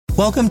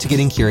Welcome to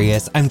Getting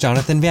Curious. I'm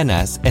Jonathan Van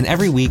Ness, and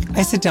every week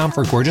I sit down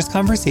for gorgeous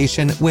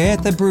conversation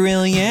with a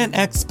brilliant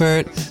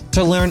expert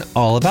to learn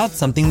all about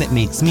something that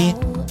makes me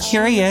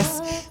curious.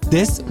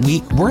 This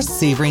week, we're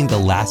savoring the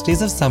last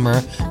days of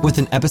summer with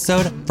an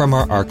episode from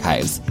our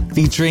archives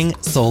featuring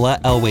Sohla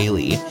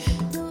El-Waylly.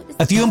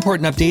 A few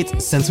important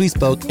updates since we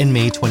spoke in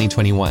May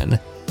 2021.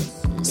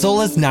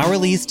 Sohla's now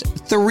released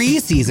 3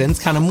 seasons,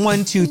 count them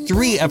 1, 2,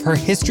 3, of her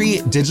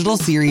history digital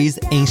series,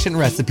 Ancient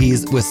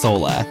Recipes with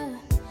Sohla.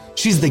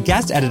 She's the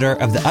guest editor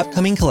of the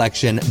upcoming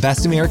collection,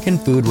 Best American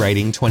Food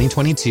Writing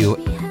 2022,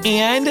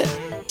 and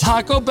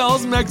Taco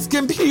Bell's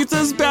Mexican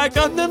Pizza's back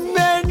on the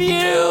menu.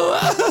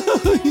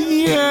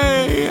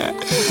 Yay.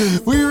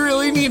 We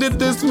really needed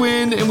this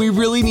win, and we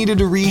really needed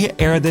to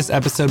re-air this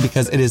episode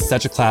because it is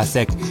such a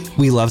classic.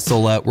 We love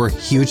Sohla. We're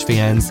huge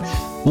fans.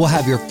 We'll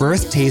have your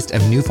first taste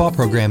of new fall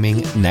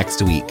programming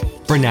next week.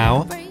 For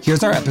now,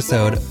 here's our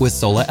episode with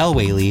Sohla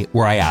El-Waylly,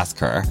 where I ask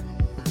her,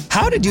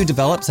 how did you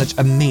develop such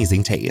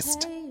amazing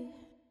taste?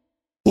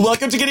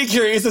 Welcome to Getting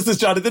Curious. This is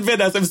Jonathan Van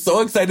Ness. I'm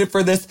so excited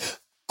for this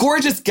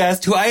gorgeous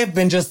guest who I have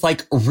been just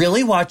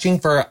really watching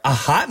for a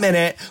hot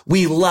minute.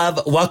 We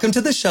love, welcome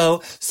to the show,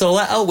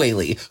 Sohla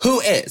El-Waylly, who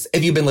is,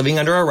 if you've been living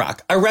under a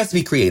rock, a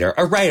recipe creator,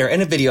 a writer,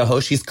 and a video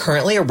host. She's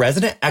currently a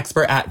resident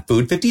expert at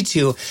Food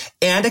 52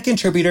 and a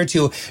contributor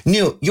to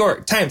New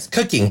York Times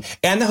Cooking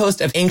and the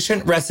host of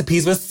Ancient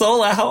Recipes with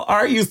Sohla. How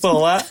are you,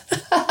 Sohla?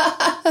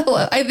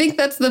 Hello. I think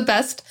that's the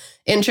best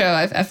intro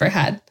I've ever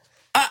had.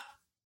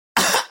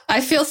 I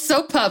feel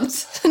so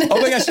pumped.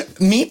 Oh my gosh,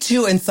 me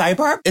too. And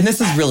sidebar, and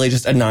this is really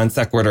just a non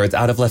sequitur, it's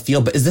out of left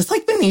field, but is this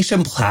like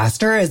Venetian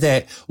plaster? Is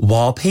it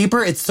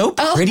wallpaper? It's so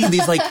pretty.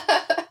 These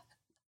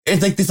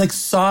it's like this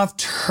soft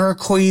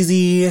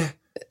turquoisey,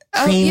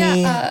 creamy. Oh,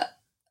 yeah.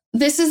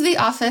 This is the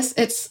office.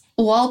 It's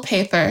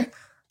wallpaper.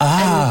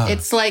 And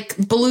it's like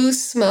blue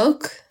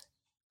smoke.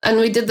 And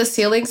we did the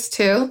ceilings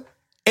too.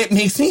 It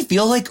makes me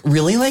feel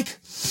really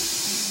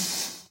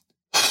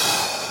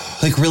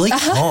really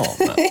calm.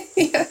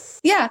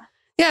 Yeah.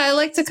 Yeah. I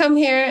like to come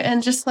here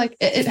and just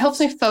it helps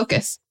me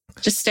focus.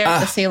 Just stare at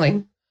the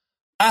ceiling.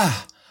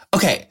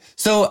 Okay.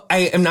 So I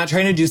am not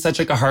trying to do such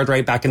a hard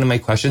right back into my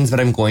questions, but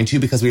I'm going to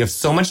because we have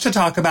so much to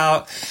talk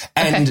about.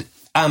 And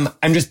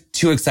I'm just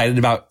too excited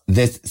about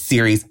this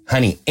series,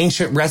 honey.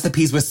 Ancient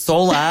Recipes with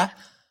Sohla.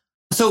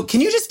 So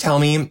can you just tell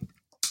me,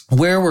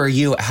 where were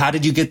you? How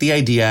did you get the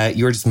idea?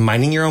 You were just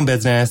minding your own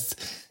business.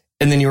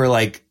 And then you were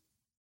like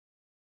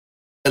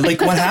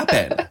what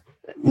happened?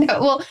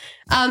 No, well,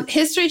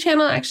 History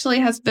Channel actually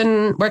has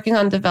been working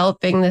on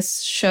developing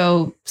this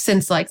show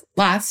since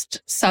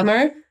last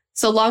summer.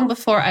 So long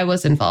before I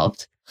was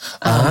involved.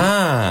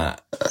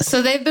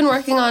 So they've been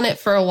working on it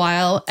for a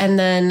while and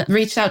then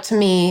reached out to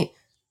me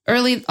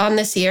early on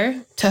this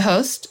year to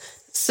host.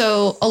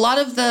 So a lot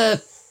of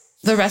the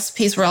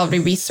recipes were already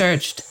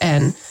researched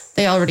and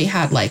they already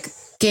had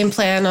game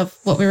plan of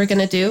what we were going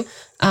to do.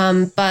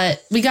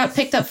 But we got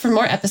picked up for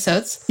more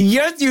episodes.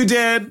 Yes, you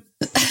did.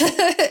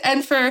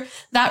 And for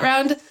that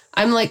round,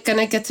 I'm going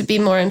to get to be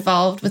more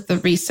involved with the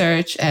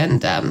research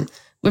and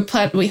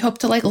we hope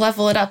to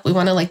level it up. We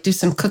want to do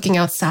some cooking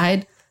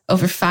outside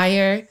over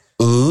fire.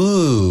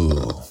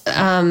 Ooh.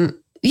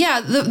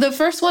 Yeah, the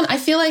first one, I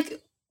feel like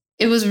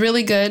it was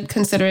really good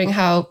considering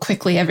how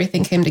quickly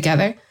everything came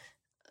together.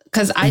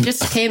 Because I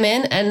just came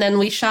in and then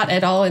we shot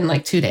it all in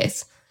 2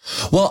 days.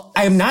 Well,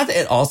 I'm not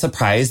at all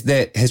surprised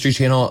that History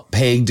Channel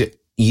pegged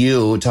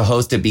you to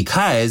host it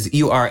because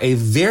you are a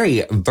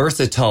very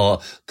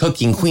versatile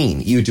cooking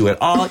queen. You do it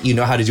all. You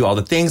know how to do all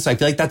the things. So I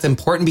feel like that's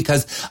important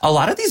because a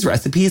lot of these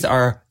recipes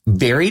are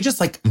very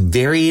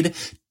varied,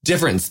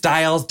 different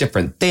styles,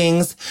 different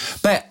things.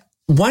 But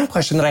one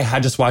question that I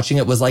had just watching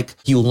it was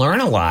you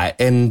learn a lot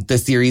in the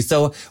series.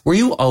 So were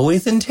you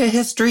always into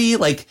history?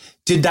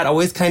 Did that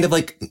always kind of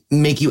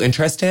make you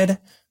interested?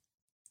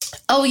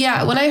 Oh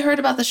yeah. When I heard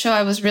about the show,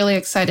 I was really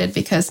excited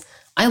because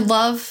I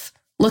love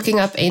looking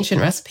up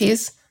ancient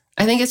recipes.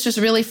 I think it's just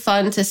really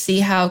fun to see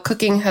how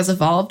cooking has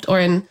evolved, or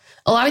in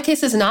a lot of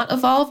cases not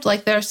evolved.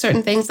 There are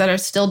certain things that are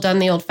still done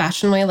the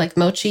old-fashioned way, like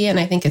mochi, and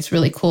I think it's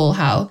really cool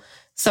how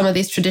some of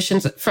these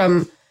traditions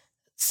from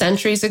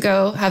centuries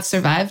ago have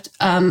survived.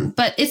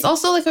 But it's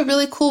also a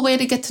really cool way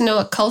to get to know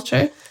a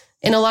culture.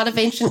 In a lot of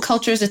ancient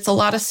cultures, it's a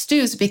lot of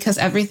stews because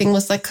everything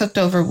was cooked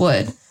over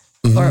wood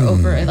or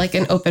over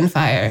an open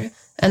fire.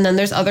 And then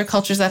there's other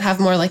cultures that have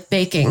more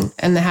baking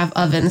and they have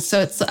ovens.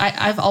 So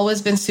I've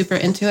always been super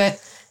into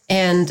it.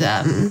 And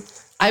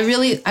I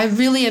really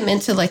am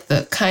into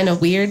the kind of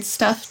weird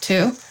stuff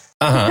too.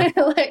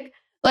 There's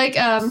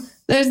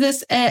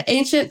this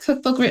ancient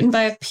cookbook written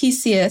by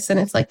Apicius and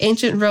it's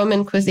ancient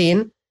Roman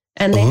cuisine.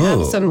 And they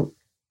have some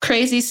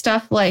crazy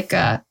stuff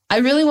I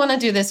really want to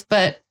do this,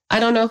 but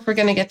I don't know if we're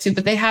going to get to,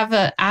 but they have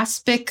a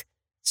aspic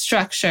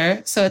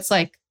structure. So it's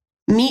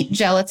meat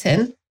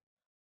gelatin.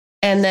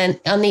 And then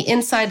on the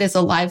inside is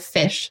a live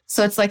fish.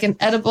 So it's an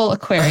edible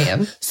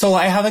aquarium. So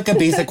I have a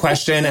basic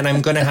question and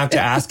I'm going to have to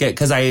ask it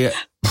because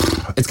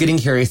it's Getting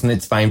Curious and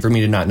it's fine for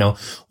me to not know.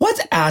 What's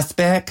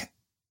aspic?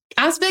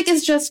 Aspic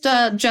is just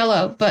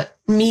Jell-O, but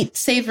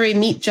savory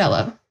meat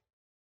Jell-O,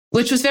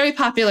 which was very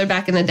popular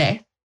back in the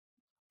day.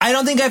 I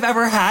don't think I've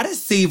ever had a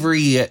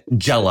savory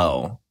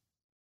Jell-O.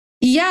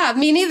 Yeah,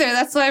 me neither.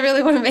 That's why I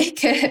really want to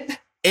make it.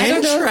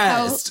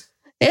 Interest.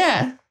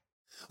 Yeah.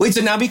 Wait,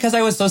 so now because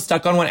I was so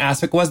stuck on what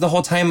aspic was the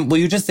whole time, will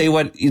you just say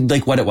what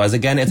it was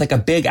again? It's like a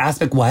big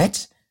aspic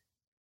what?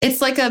 It's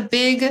like a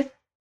big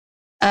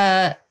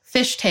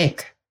fish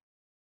tank.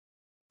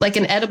 Like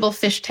an edible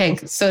fish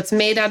tank. So it's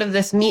made out of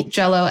this meat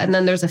Jell-O and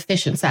then there's a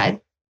fish inside.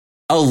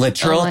 A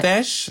literal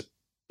fish?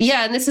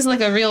 Yeah, and this is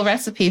like a real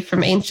recipe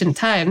from ancient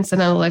times.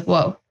 And I'm like,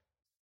 whoa.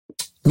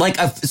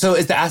 So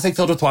is the aspic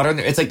filled with water?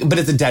 It's like, but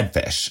it's a dead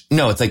fish.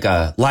 No, it's like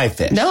a live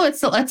fish. No,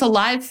 it's a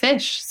live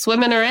fish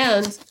swimming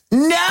around.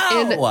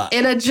 No!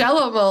 In a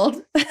Jell-O mold.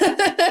 So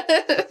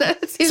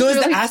is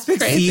really the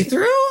aspic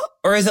see-through?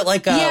 Or is it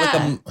like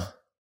a...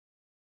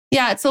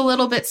 Yeah, it's a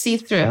little bit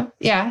see-through.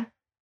 Yeah.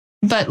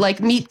 But like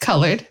meat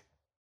colored.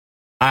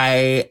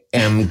 I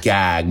am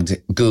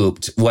gagged,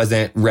 gooped,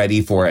 wasn't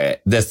ready for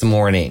it this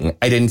morning.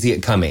 I didn't see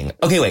it coming.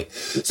 Okay, wait.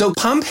 So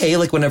Pompeii,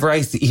 like whenever I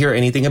hear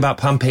anything about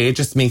Pompeii, it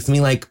just makes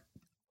me like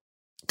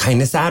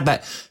kind of sad.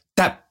 But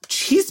that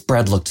cheese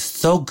bread looked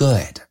so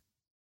good.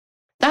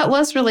 That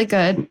was really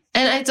good.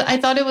 And I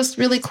thought it was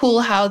really cool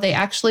how they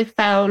actually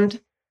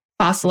found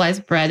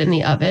fossilized bread in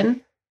the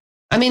oven.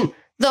 I mean,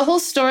 the whole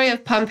story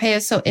of Pompeii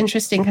is so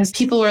interesting because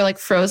people were like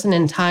frozen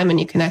in time and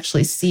you can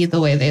actually see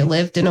the way they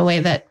lived in a way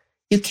that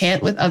you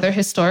can't with other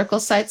historical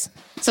sites.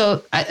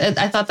 So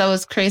I thought that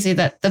was crazy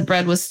that the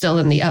bread was still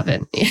in the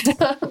oven.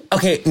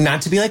 Okay,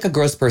 not to be like a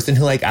gross person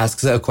who like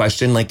asks a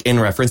question like in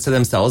reference to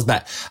themselves,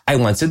 but I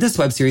once did this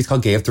web series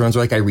called Game of Thrones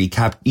where like I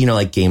recapped,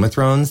 like Game of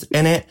Thrones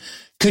in it.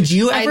 Could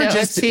you ever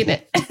I've seen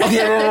it.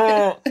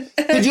 Okay,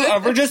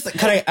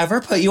 could I ever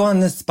put you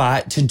on the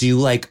spot to do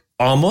like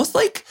almost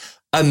like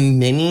a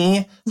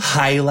mini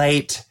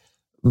highlight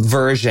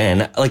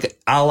version, like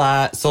a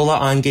la Sola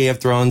on Game of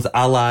Thrones,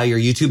 a la your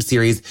YouTube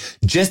series,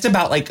 just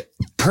about like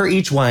per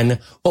each one,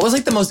 what was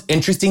like the most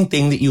interesting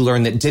thing that you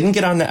learned that didn't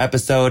get on the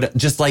episode,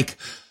 just like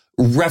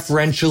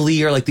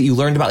referentially, or like that you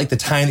learned about like the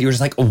time that you were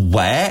just like,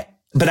 what?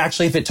 But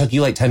actually, if it took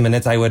you like 10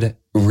 minutes, I would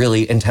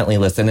really intently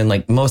listen and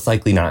like most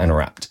likely not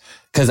interrupt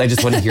because I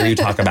just want to hear you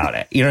talk about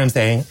it. You know what I'm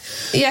saying?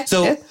 Yeah.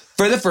 So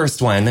for the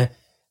first one,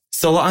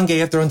 Sola on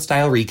Game of Thrones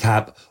style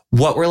recap,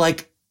 what were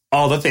like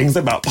all the things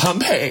about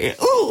Pompeii?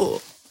 Ooh.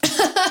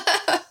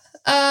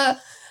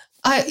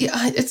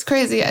 It's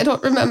crazy. I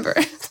don't remember.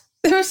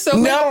 There were so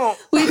many.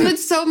 We did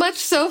so much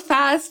so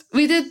fast.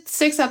 We did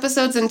 6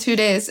 episodes in 2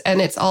 days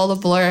and it's all a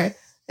blur.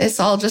 It's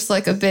all just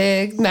like a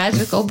big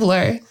magical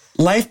blur.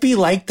 Life be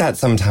like that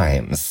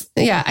sometimes.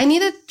 Yeah, I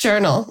need a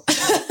journal.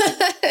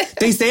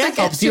 They say it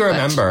helps you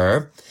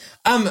remember.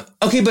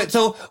 Okay, but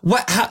so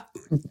what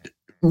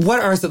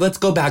are, so let's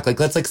go back. Like,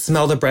 let's like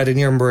smell the bread in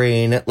your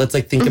brain. Let's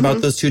like think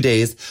about those 2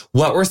 days.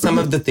 What were some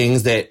of the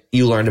things that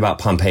you learned about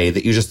Pompeii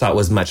that you just thought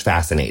was much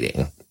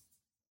fascinating?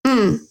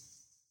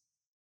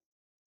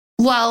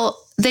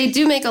 Well, they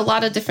do make a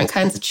lot of different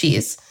kinds of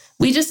cheese.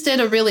 We just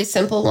did a really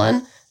simple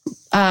one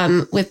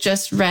with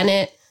just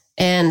rennet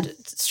and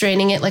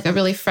straining it like a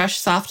really fresh,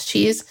 soft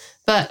cheese.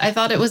 But I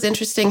thought it was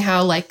interesting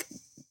how like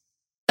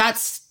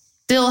that's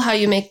still how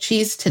you make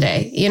cheese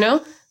today,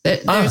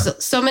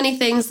 There's so many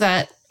things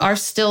that are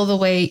still the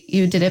way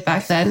you did it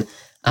back then.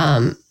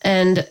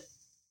 And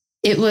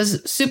it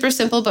was super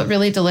simple, but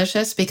really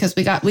delicious because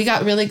we got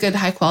really good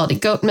high quality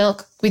goat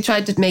milk. We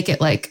tried to make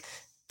it like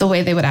the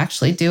way they would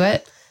actually do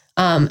it.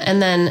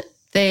 And then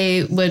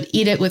they would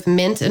eat it with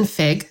mint and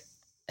fig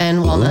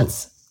and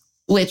walnuts,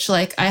 which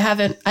like I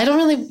don't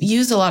really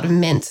use a lot of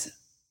mint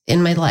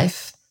in my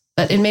life,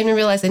 but it made me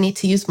realize I need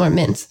to use more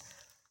mint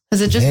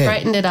because it just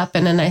brightened it up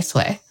in a nice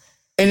way.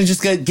 And it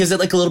just gives it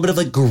like a little bit of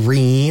like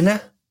green.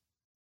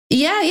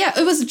 Yeah.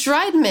 It was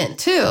dried mint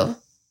too,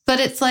 but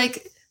it's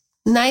like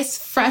nice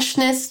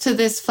freshness to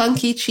this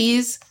funky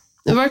cheese.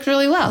 It worked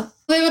really well.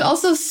 They would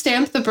also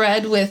stamp the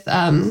bread with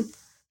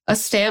a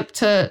stamp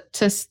to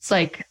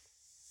like,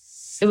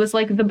 it was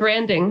like the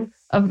branding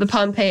of the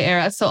Pompeii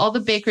era. So all the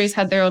bakeries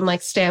had their own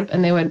like stamp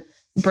and they would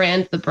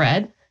brand the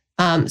bread.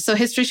 So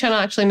History Channel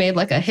actually made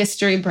like a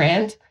history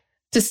brand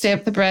to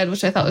stamp the bread,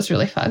 which I thought was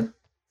really fun.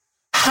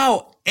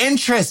 How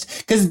interesting.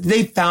 Because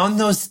they found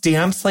those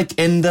stamps like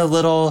in the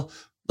little,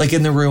 like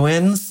in the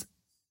ruins.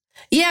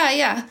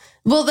 Yeah.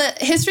 Well, the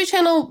History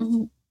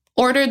Channel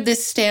ordered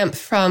this stamp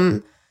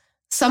from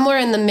somewhere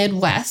in the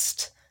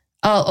Midwest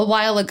a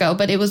while ago,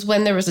 but it was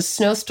when there was a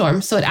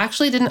snowstorm. So it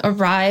actually didn't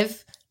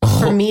arrive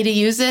for me to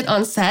use it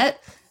on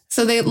set.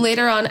 So they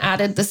later on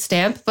added the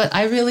stamp, but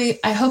I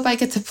hope I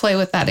get to play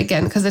with that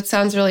again because it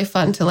sounds really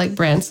fun to like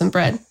brand some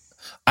bread.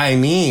 I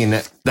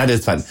mean, that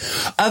is fun.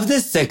 Of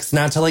the 6,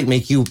 not to like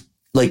make you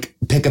like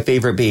pick a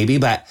favorite baby,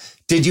 but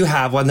did you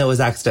have one that was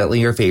accidentally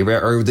your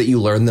favorite or that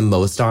you learned the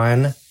most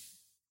on?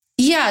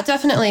 Yeah,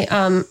 definitely.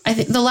 I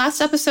think the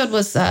last episode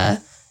was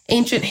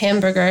Ancient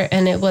Hamburger,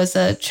 and it was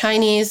a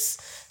Chinese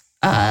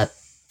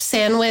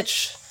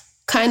sandwich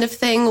kind of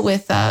thing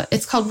with,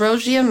 it's called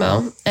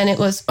Rojiamo, and it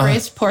was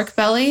braised pork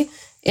belly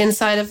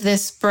inside of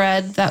this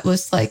bread that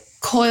was like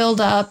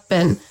coiled up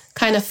and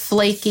kind of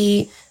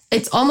flaky.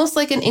 It's almost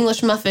like an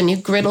English muffin. You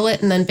griddle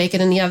it and then bake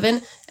it in the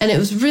oven. And it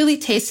was really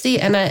tasty.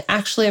 And I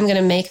actually am going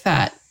to make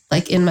that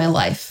like in my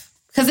life.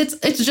 Because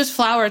it's just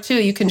flour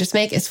too. You can just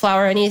make it's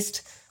flour and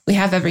yeast. We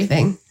have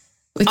everything.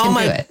 We can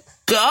do it.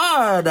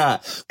 God.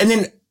 And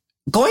then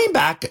going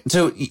back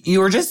to, you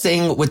were just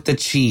saying with the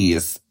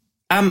cheese.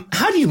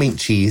 How do you make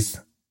cheese?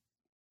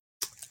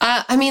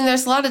 I mean,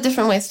 there's a lot of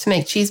different ways to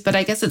make cheese, but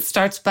I guess it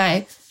starts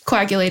by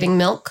coagulating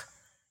milk.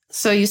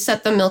 So you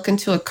set the milk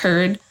into a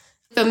curd.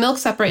 The milk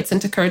separates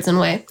into curds in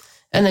whey,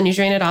 and then you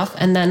drain it off.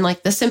 And then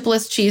like the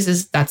simplest cheese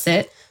is that's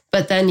it.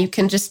 But then you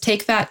can just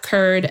take that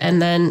curd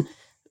and then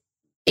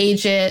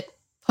age it,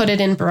 put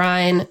it in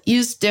brine,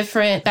 use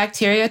different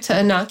bacteria to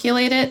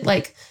inoculate it.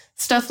 Like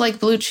stuff like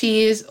blue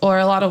cheese or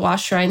a lot of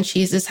washed rind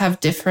cheeses have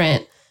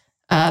different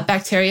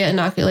bacteria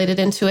inoculated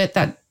into it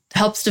that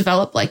helps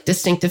develop like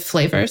distinctive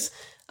flavors.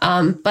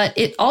 But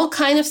it all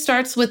kind of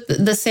starts with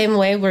the same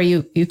way where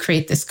you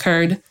create this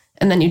curd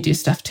and then you do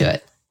stuff to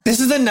it. This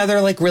is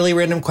another like really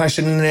random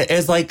question. And it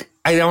is like,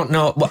 I don't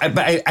know, but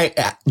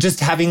I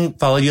just having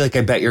followed you, like,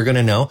 I bet you're going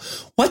to know.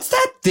 What's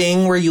that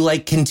thing where you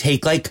like can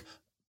take like,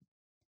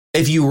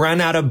 if you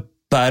run out of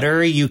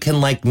butter, you can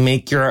like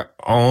make your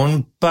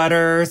own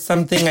butter or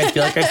something? I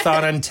feel like I saw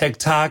it on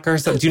TikTok or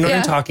something. Do you know what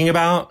I'm talking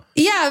about?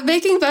 Yeah,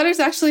 making butter is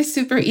actually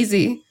super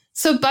easy.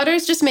 So butter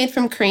is just made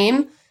from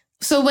cream.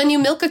 So when you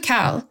milk a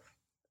cow,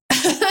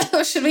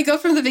 should we go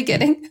from the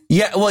beginning?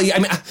 Yeah, well, I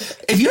mean,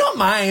 if you don't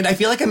mind, I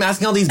feel like I'm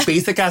asking all these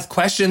basic ass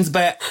questions,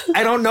 but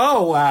I don't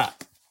know.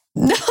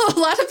 No, a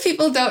lot of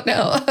people don't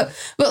know.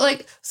 But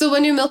like, so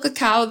when you milk a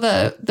cow,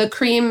 the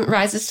cream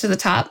rises to the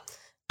top.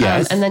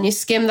 Yes. And then you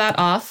skim that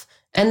off.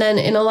 And then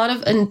in a lot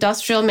of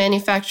industrial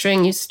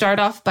manufacturing, you start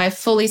off by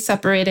fully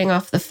separating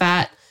off the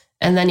fat.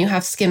 And then you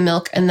have skim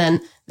milk. And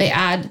then they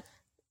add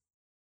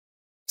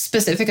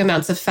specific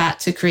amounts of fat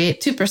to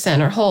create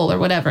 2% or whole or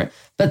whatever.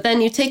 But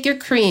then you take your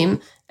cream.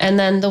 And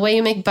then the way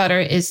you make butter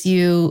is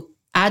you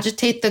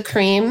agitate the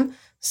cream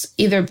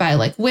either by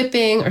like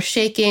whipping or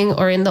shaking,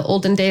 or in the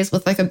olden days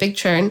with like a big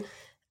churn.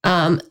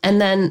 And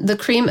then the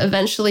cream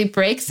eventually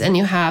breaks and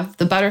you have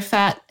the butter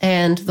fat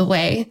and the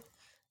whey.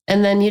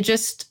 And then you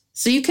just,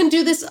 so you can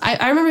do this.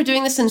 I remember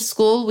doing this in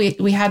school.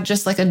 We had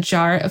just like a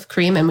jar of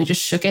cream and we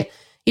just shook it.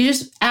 You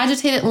just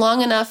agitate it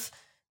long enough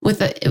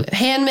with a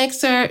hand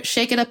mixer,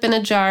 shake it up in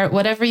a jar,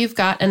 whatever you've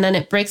got, and then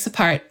it breaks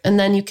apart. And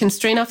then you can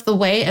strain off the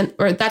whey,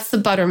 or that's the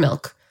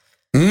buttermilk.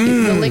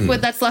 The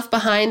liquid that's left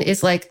behind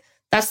is like,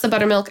 that's the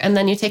buttermilk. And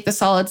then you take the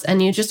solids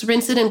and you just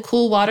rinse it in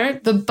cool water.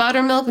 The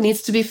buttermilk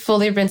needs to be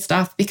fully rinsed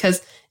off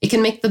because it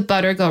can make the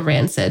butter go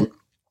rancid.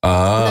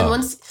 And then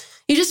once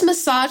you just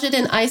massage it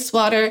in ice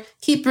water,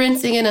 keep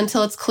rinsing it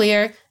until it's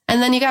clear,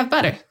 and then you got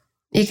butter.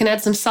 You can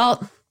add some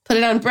salt, put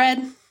it on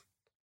bread.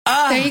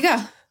 There you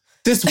go.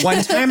 This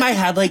one time I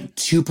had like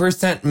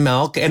 2%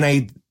 milk and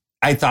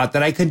I thought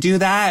that I could do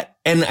that.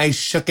 And I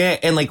shook it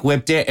and like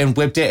whipped it and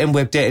whipped it and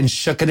whipped it and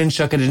shook it and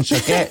shook it and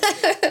shook it.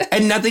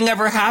 And nothing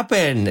ever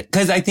happened.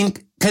 Cause I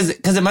think, cause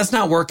it must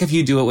not work if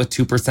you do it with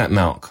 2%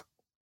 milk.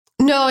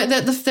 No,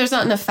 there's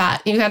not enough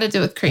fat. You got to do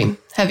it with cream.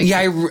 Heavy.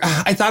 Yeah,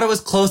 I thought it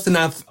was close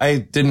enough. I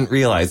didn't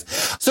realize.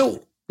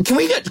 So can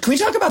we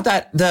talk about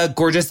the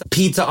gorgeous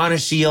pizza on a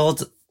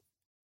shield?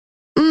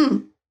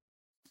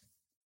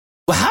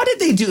 How did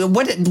they do?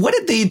 What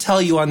did they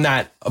tell you on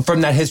that,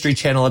 from that History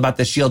Channel about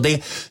the shield?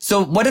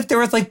 So what if there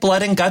was like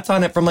blood and guts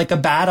on it from like a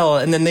battle,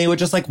 and then they would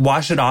just like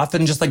wash it off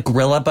and just like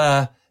grill up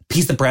a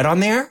piece of bread on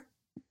there?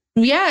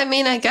 Yeah, I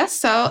mean, I guess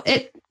so.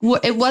 It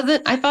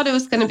wasn't, I thought it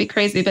was going to be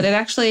crazy, but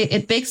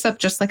it bakes up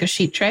just like a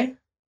sheet tray.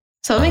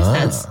 So it makes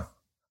sense.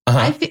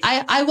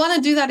 I want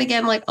to do that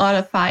again, like on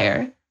a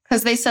fire,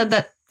 because they said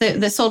that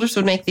the soldiers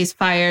would make these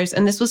fires,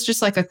 and this was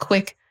just like a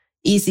quick,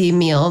 easy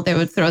meal. They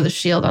would throw the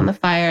shield on the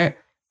fire,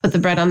 put the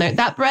bread on there.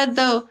 That bread,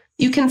 though,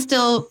 you can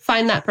still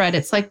find that bread.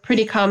 It's like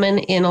pretty common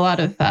in a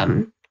lot of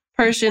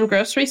Persian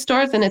grocery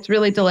stores, and it's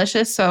really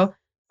delicious. So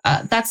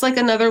that's like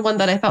another one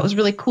that I thought was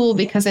really cool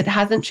because it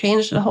hasn't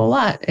changed a whole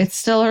lot. It's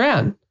still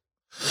around.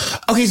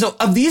 Okay, so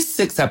of these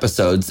 6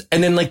 episodes,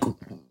 and then like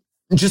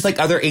just like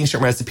other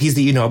ancient recipes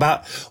that you know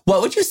about,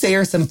 what would you say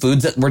are some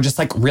foods that were just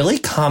like really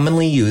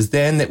commonly used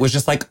then, that was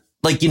just like,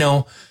 you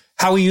know,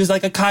 how we use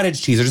like a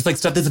cottage cheese, or just like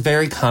stuff that's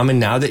very common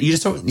now that you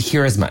just don't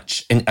hear as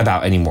much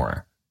about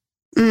anymore?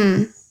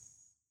 I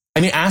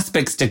mean,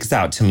 aspic sticks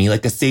out to me,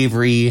 like a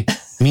savory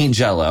meat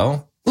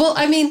jello. Well,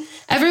 I mean,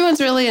 everyone's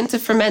really into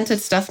fermented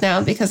stuff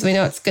now because we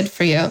know it's good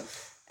for you.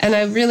 And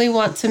I really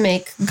want to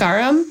make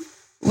garum,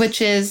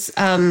 which is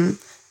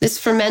this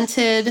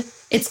fermented,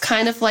 it's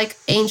kind of like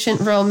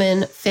ancient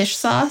Roman fish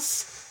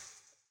sauce.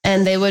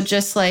 And they would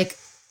just like,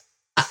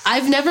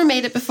 I've never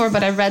made it before,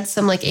 but I read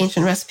some like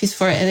ancient recipes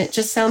for it. And it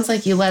just sounds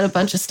like you let a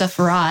bunch of stuff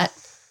rot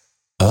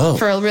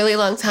for a really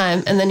long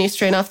time. And then you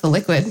strain off the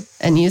liquid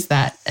and use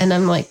that. And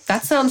I'm like,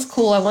 that sounds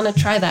cool. I want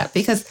to try that,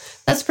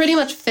 because that's pretty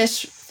much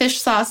fish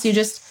sauce. You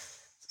just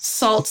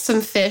salt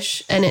some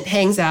fish and it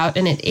hangs out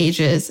and it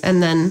ages.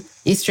 And then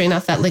you strain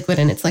off that liquid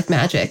and it's like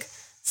magic.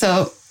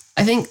 So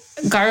I think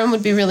garum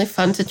would be really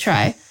fun to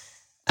try.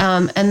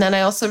 And then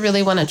I also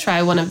really want to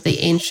try one of the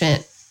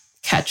ancient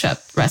ketchup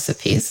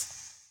recipes.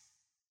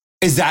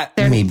 Is that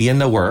maybe in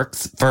the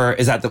works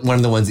is that one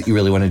of the ones that you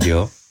really want to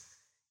do?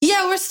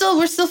 Yeah, we're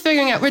still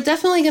figuring out. We're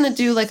definitely going to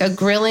do like a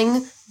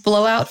grilling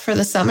blowout for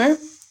the summer.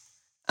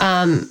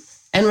 And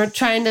we're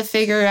trying to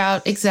figure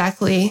out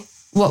exactly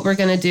what we're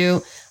going to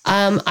do.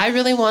 I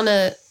really want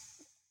to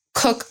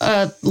cook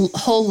a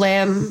whole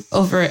lamb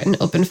over an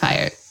open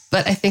fire,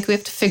 but I think we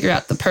have to figure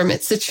out the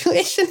permit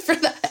situation for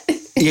that.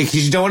 Yeah,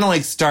 because you don't want to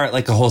like start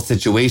like a whole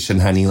situation,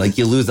 honey. Like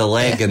you lose a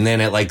leg and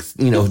then it like,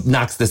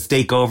 knocks the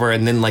steak over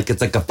and then like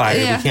it's like a fire.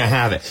 Yeah. We can't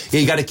have it.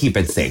 Yeah, you got to keep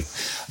it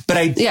safe. But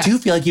I do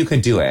feel like you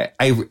could do it.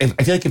 I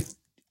feel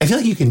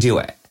like you can do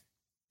it.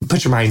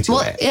 Put your mind to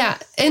it. Yeah.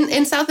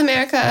 In South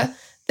America,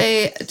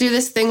 they do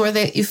this thing where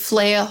you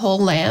flay a whole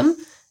lamb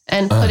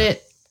and put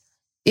it,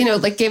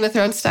 like Game of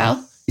Thrones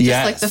style.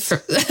 Yes. Just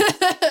like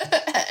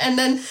and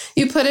then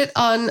you put it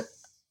on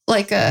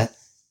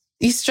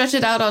you stretch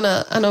it out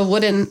on a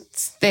wooden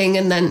thing,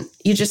 and then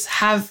you just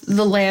have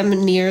the lamb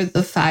near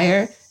the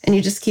fire and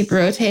you just keep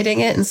rotating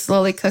it and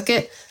slowly cook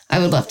it. I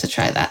would love to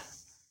try that.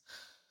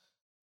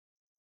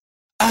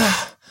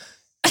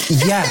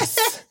 Yes.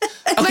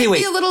 It might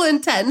be a little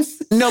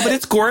intense. No, but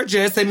it's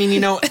gorgeous. I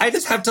mean, I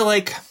just have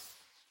to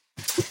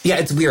yeah,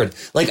 it's weird.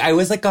 Like I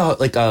was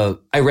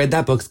I read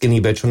that book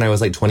Skinny Bitch when I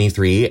was like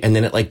 23, and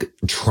then it like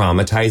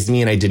traumatized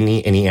me, and I didn't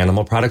eat any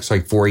animal products for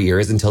like 4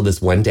 years until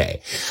this one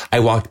day. I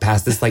walked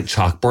past this like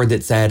chalkboard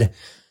that said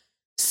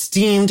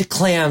steamed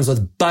clams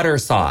with butter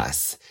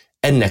sauce.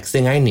 And next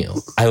thing I knew,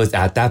 I was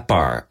at that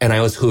bar and I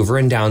was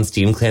hoovering down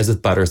steamed clams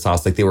with butter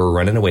sauce like they were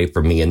running away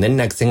from me. And then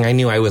next thing I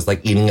knew, I was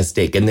like eating a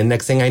steak. And then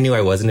next thing I knew, I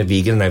wasn't a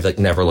vegan, and I've like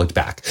never looked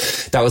back.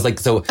 That was like,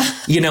 so,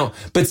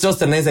 but still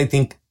sometimes I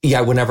think,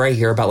 whenever I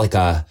hear about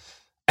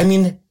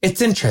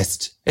it's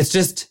interest. It's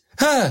just,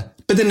 but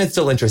then it's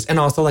still interest. And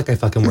also like I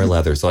fucking wear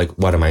leather. So like,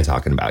 what am I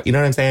talking about? You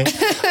know what I'm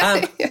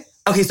saying?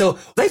 Okay, so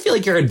I feel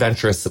like you're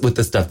adventurous with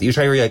the stuff that you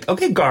try. Where you're like,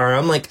 okay,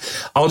 garum, like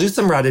I'll do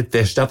some rotted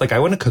fish stuff. Like I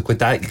want to cook with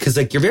that because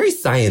like you're very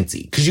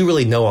sciencey because you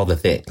really know all the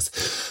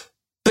things.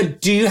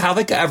 But do you have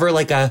like ever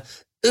like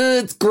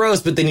it's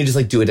gross, but then you just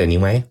like do it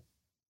anyway?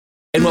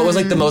 And what was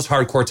like the most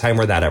hardcore time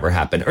where that ever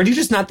happened? Or do you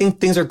just not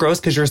think things are gross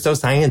because you're so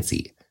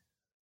sciencey?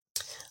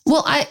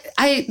 Well,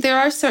 I there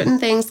are certain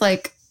things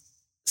like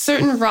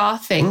certain raw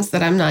things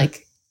that I'm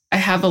like I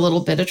have a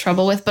little bit of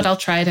trouble with, but I'll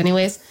try it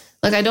anyways.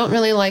 Like, I don't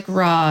really like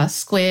raw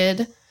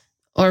squid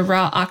or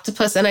raw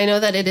octopus. And I know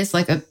that it is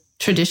like a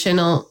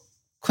traditional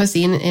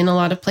cuisine in a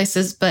lot of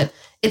places, but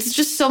it's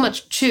just so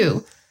much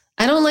chew.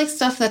 I don't like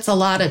stuff that's a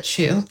lot of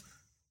chew.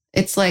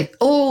 It's like,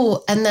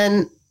 and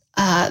then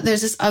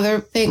there's this other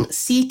thing,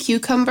 sea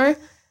cucumber.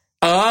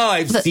 Oh,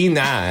 I've seen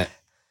that.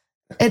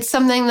 It's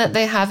something that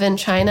they have in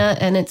China,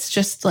 and it's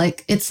just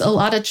like, it's a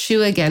lot of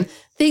chew again.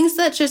 Things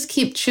that just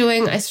keep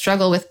chewing, I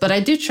struggle with, but I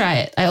do try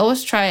it. I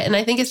always try it. And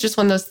I think it's just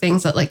one of those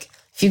things that like,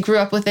 if you grew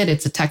up with it,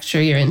 it's a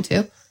texture you're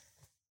into.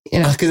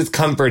 Because it's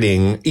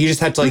comforting. You just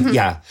have to like,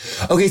 yeah.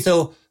 Okay,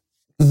 so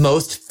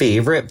most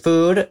favorite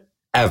food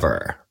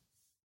ever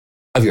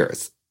of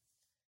yours?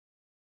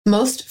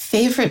 Most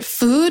favorite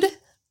food?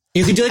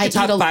 You could do like a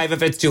top 5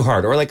 if it's too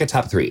hard, or like a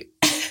top 3.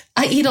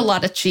 I eat a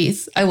lot of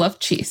cheese. I love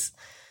cheese.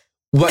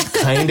 What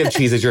kind of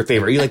cheese is your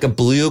favorite? Are you like a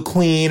blue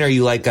queen? Are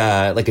you like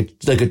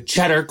a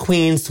cheddar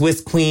queen,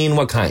 Swiss queen?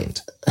 What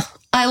kind?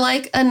 I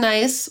like a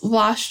nice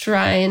washed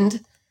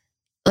rind,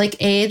 like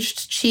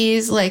aged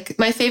cheese. Like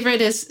my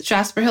favorite is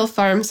Jasper Hill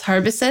Farms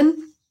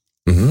Harbison.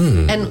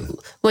 And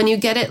when you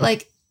get it,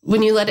 like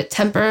when you let it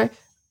temper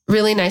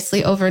really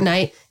nicely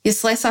overnight, you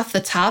slice off the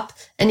top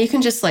and you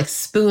can just like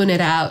spoon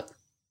it out.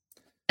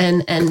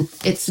 And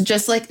it's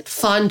just like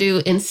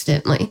fondue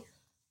instantly.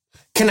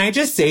 Can I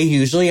just say,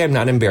 usually I'm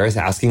not embarrassed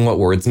asking what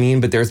words mean,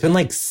 but there's been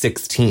like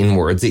 16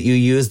 words that you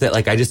use that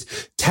like I just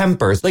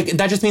tempers. Like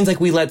that just means like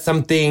we let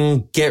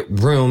something get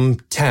room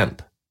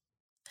temp.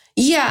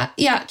 Yeah.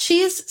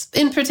 Cheese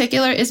in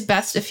particular is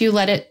best if you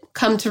let it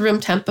come to room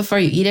temp before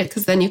you eat it,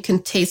 because then you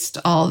can taste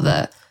all of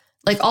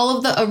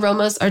the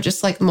aromas are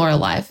just like more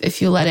alive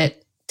if you let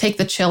it take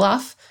the chill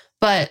off.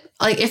 But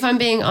like if I'm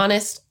being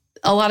honest,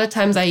 a lot of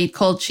times I eat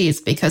cold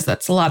cheese because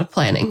that's a lot of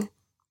planning.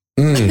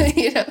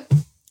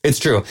 It's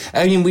true.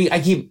 I mean,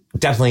 I keep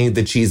definitely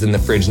the cheese in the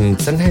fridge,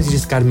 and sometimes you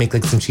just got to make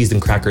like some cheese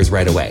and crackers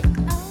right away.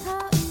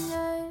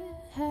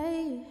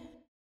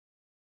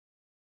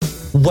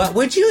 What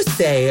would you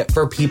say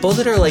for people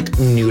that are like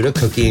new to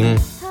cooking?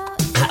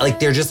 Like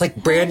they're just like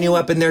brand new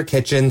up in their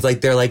kitchens.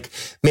 Like they're like,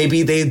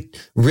 maybe they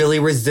really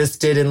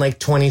resisted in like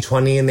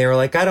 2020 and they were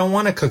like, I don't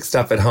want to cook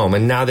stuff at home.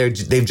 And now they've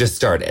just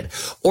started,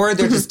 or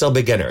they're just still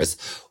beginners.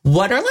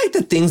 What are like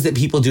the things that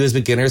people do as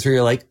beginners where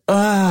you're like,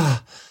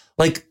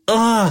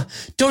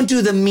 don't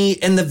do the meat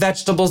and the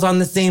vegetables on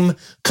the same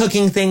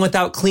cooking thing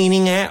without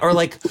cleaning it? Or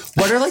like,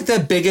 what are like the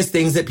biggest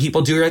things that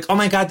people do? You're like, oh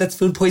my God, that's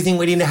food poisoning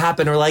waiting to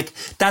happen. Or like,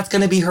 that's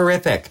going to be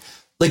horrific.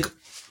 Like,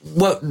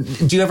 what,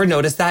 do you ever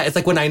notice that? It's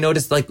like when I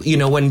notice like,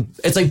 when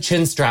it's like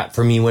chin strap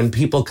for me, when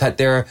people cut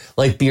their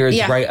like beards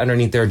right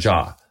underneath their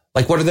jaw.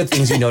 Like, what are the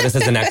things you notice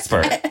as an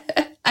expert?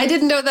 I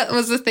didn't know that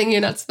was the thing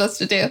you're not supposed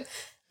to do.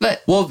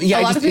 But a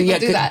lot of people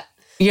do that.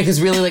 Yeah,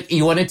 because really, like,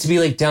 you want it to be,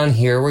 like, down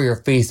here where your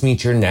face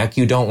meets your neck.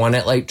 You don't want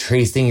it, like,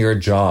 tracing your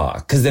jaw.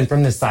 Because then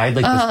from the side,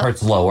 like, this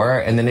part's lower.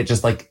 And then it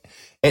just, like,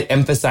 it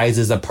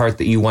emphasizes a part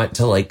that you want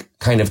to, like,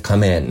 kind of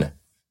come in.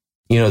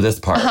 You know, this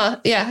part.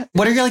 Yeah.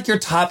 What are your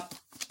top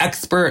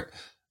expert,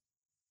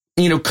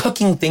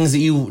 cooking things that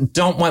you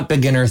don't want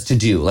beginners to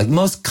do? Like,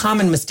 most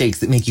common mistakes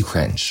that make you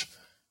cringe?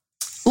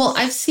 Well,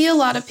 I see a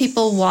lot of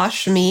people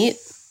wash meat,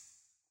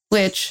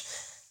 which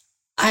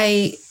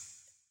I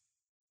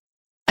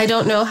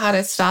don't know how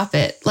to stop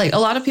it. Like, a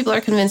lot of people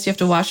are convinced you have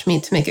to wash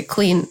meat to make it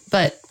clean,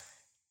 but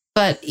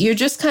you're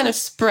just kind of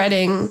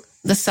spreading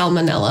the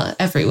salmonella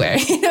everywhere.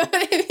 You know what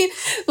I mean?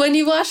 When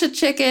you wash a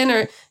chicken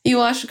or you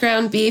wash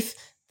ground beef,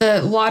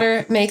 the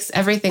water makes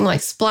everything like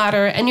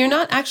splatter, and you're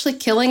not actually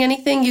killing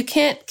anything. You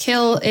can't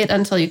kill it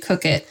until you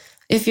cook it.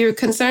 If you're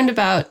concerned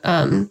about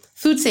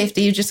food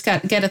safety, you just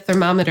get a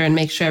thermometer and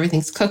make sure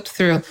everything's cooked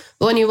through.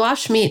 But when you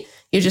wash meat,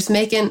 you're just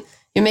making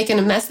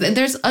a mess.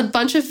 There's a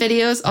bunch of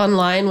videos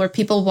online where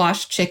people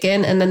wash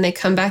chicken and then they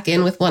come back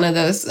in with one of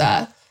those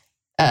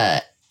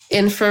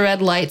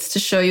infrared lights to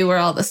show you where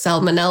all the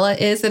salmonella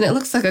is. And it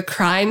looks like a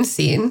crime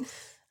scene.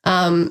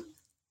 And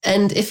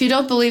if you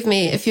don't believe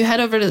me, if you head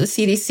over to the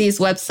CDC's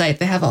website,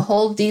 they have a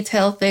whole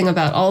detailed thing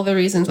about all the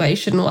reasons why you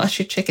shouldn't wash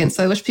your chicken.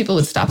 So I wish people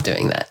would stop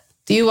doing that.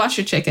 Do you wash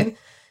your chicken?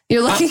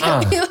 You're looking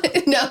at me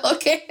like, no,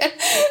 okay.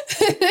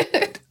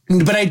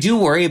 But I do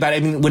worry about it. I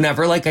mean,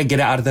 whenever like I get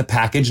it out of the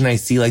package and I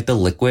see like the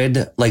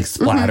liquid like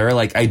splatter,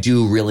 like I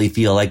do really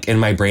feel like in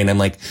my brain, I'm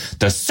like,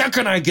 the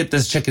second I get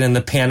this chicken in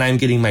the pan, I'm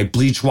getting my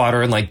bleach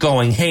water and like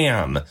going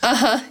ham.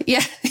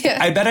 Yeah.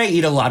 I bet I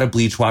eat a lot of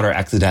bleach water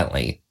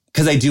accidentally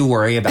because I do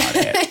worry about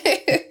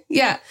it.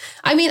 Yeah.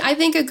 I mean, I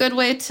think a good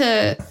way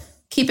to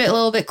keep it a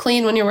little bit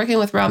clean when you're working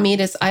with raw meat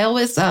is I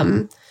always,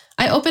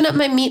 I open up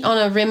my meat on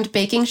a rimmed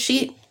baking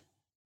sheet.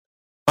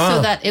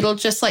 So that it'll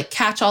just like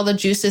catch all the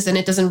juices and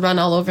it doesn't run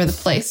all over the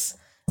place.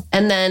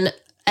 And then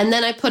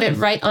I put it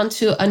right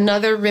onto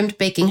another rimmed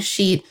baking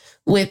sheet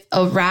with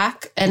a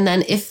rack. And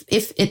then if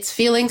it's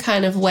feeling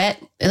kind of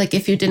wet, like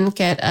if you didn't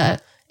get a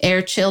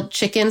air chilled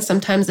chicken,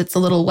 sometimes it's a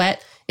little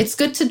wet. It's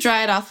good to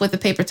dry it off with a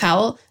paper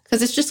towel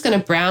because it's just going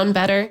to brown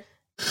better.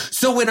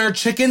 So when our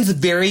chicken's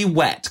very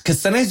wet, because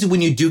sometimes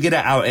when you do get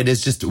it out, it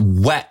is just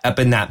wet up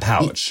in that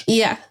pouch.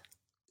 Yeah.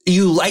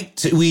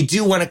 We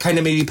do want to kind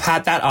of maybe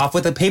pat that off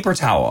with a paper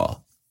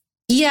towel.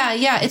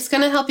 Yeah. It's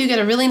going to help you get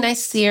a really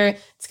nice sear.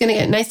 It's going to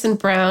get nice and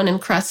brown and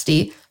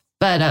crusty.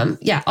 But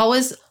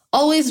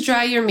always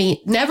dry your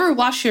meat. Never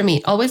wash your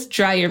meat. Always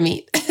dry your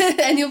meat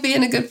and you'll be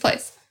in a good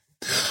place.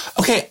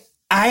 Okay.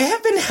 I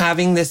have been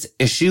having this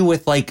issue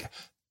with like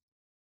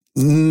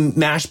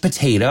mashed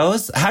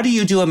potatoes. How do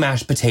you do a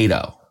mashed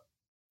potato?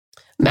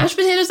 Mashed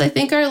potatoes, I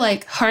think, are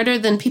like harder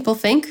than people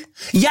think.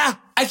 Yeah,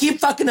 I keep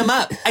fucking them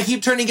up. I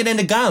keep turning it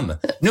into gum.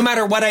 No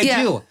matter what I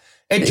do,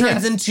 it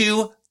turns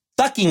into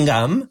fucking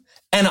gum.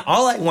 And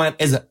all I want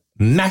is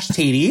mashed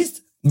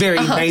taties. Very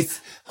nice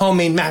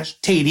homemade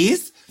mashed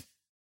taties.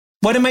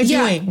 What am I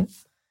doing?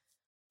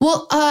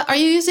 Well, are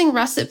you using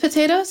russet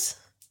potatoes?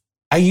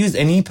 I use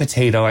any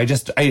potato. I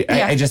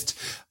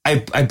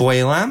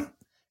boil them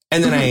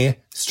and then I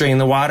strain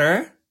the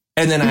water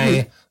and then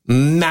I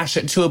mash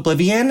it to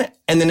oblivion,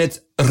 and then it's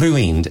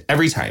ruined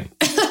every time.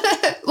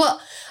 Well,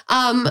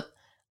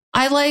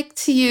 I like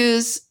to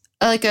use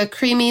like a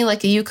creamy,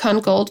 like a Yukon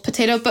Gold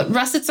potato, but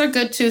russets are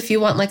good too if you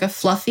want like a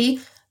fluffy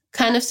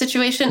kind of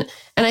situation.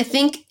 And I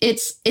think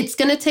it's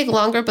going to take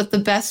longer, but the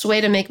best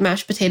way to make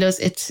mashed potatoes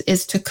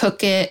is to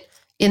cook it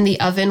in the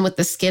oven with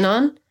the skin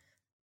on.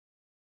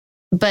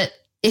 But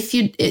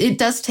it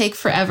does take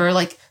forever.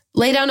 Like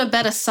lay down a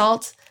bed of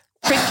salt,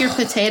 prick your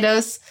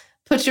potatoes.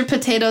 Put your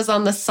potatoes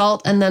on the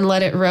salt and then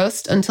let it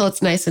roast until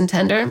it's nice and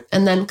tender,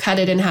 and then cut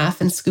it in half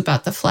and scoop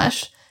out the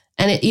flesh.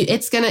 And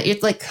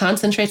it like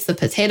concentrates the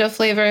potato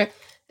flavor,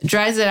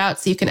 dries it out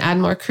so you can add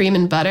more cream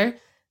and butter.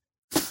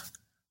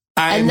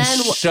 I'm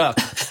shook.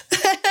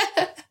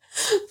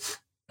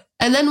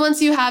 And then once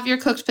you have your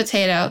cooked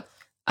potato,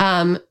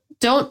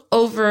 don't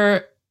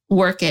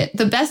overwork it.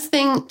 The best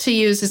thing to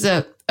use is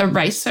a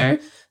ricer.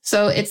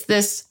 So it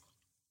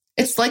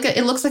looks like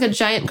a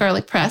giant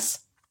garlic press.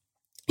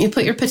 You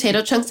put your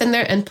potato chunks in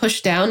there and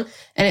push down,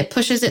 and it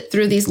pushes it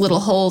through these little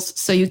holes.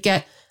 So you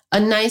get a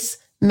nice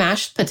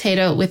mashed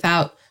potato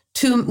without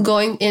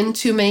going in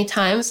too many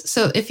times.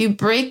 So if you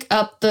break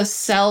up the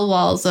cell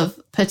walls of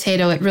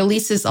potato, it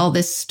releases all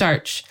this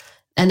starch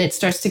and it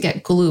starts to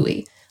get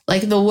gluey.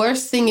 Like the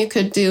worst thing you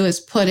could do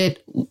is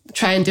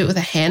try and do it with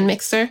a hand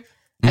mixer.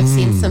 I've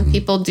seen some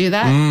people do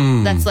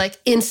that. That's like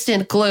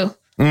instant glue.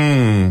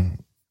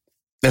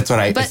 That's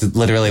it's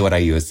literally what I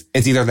use.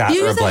 It's either that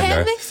or a blender.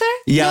 Hand mixer?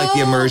 Yeah, like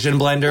the immersion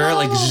blender,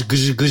 like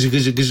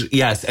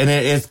yes, and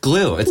it's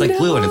glue. It's like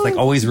glue, and it's like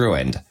always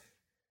ruined.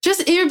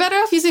 You're better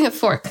off using a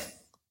fork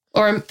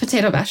or a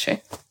potato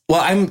masher. Well,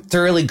 I'm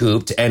thoroughly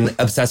gooped and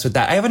obsessed with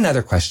that. I have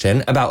another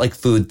question about like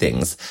food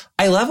things.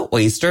 I love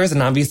oysters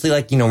and obviously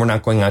like, we're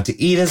not going out to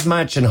eat as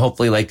much and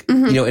hopefully like,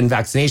 in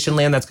vaccination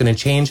land, that's going to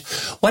change.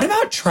 What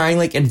about trying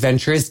like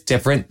adventurous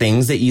different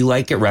things that you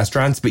like at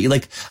restaurants, but you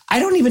like, I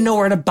don't even know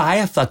where to buy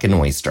a fucking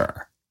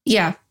oyster.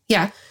 Yeah.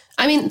 Yeah.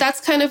 I mean,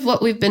 that's kind of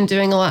what we've been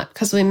doing a lot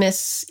because we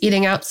miss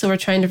eating out. So we're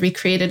trying to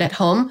recreate it at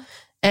home.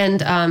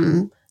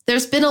 And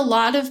there's been a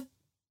lot of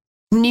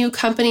new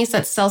companies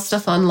that sell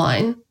stuff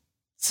online.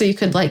 So you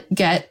could like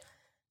get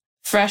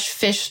fresh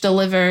fish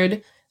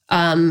delivered.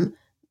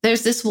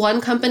 There's this one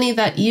company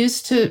that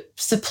used to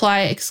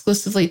supply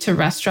exclusively to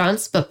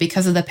restaurants, but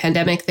because of the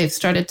pandemic, they've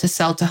started to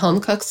sell to home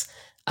cooks.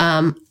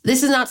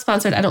 This is not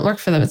sponsored. I don't work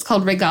for them. It's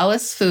called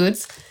Regalis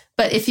Foods.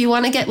 But if you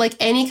want to get like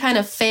any kind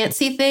of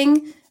fancy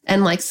thing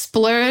and like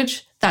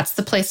splurge, that's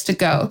the place to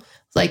go.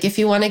 Like if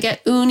you want to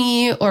get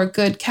uni or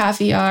good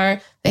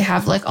caviar, they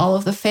have like all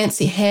of the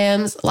fancy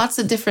hams, lots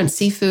of different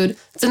seafood.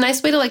 It's a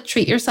nice way to like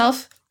treat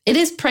yourself. It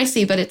is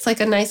pricey, but it's like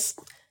a nice,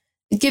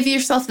 give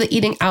yourself the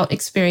eating out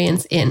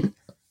experience in.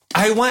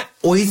 I want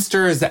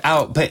oysters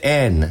out, but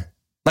in.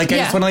 Like, I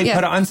just want to like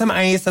put on some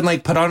ice and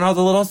like put on all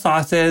the little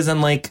sauces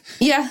and like,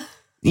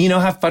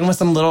 have fun with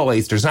some little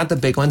oysters. Not the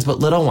big ones, but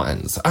little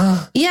ones.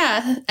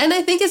 Yeah. And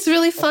I think it's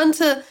really fun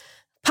to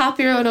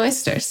pop your own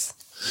oysters.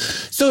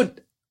 So,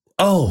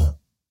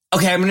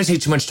 okay, I'm going to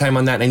take too much time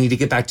on that. And I need to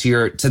get back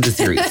to the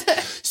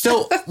series.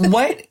 So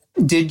what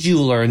did you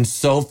learn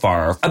so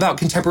far about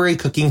contemporary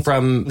cooking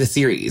from the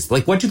series?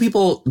 Like, what do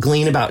people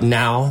glean about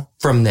now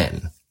from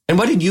then? And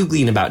what did you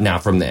glean about now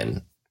from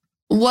then?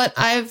 What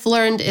I've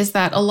learned is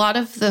that a lot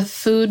of the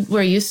food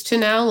we're used to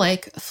now,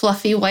 like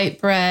fluffy white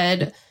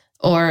bread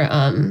or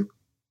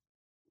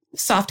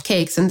soft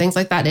cakes and things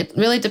like that, it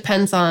really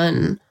depends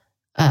on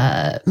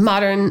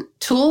modern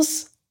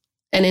tools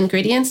and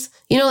ingredients.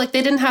 Like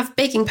they didn't have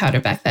baking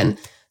powder back then.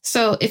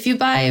 So if you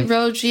buy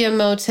raw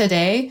GMO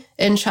today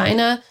in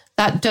China,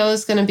 that dough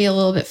is going to be a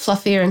little bit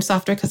fluffier and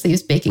softer because they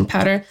use baking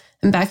powder.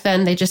 And back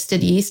then they just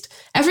did yeast.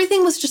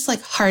 Everything was just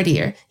like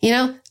heartier,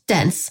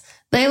 dense.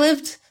 They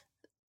lived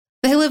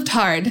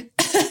hard.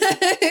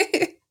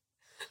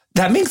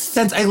 That makes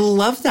sense. I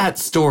love that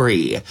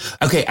story.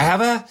 Okay,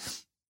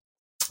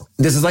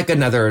 this is like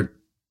another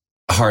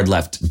hard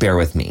left. Bear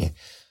with me.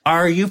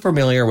 Are you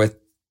familiar with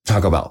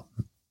Taco Bell?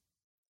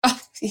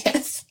 Oh,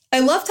 yes. I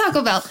love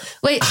Taco Bell.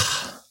 Wait.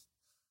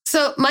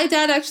 So my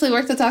dad actually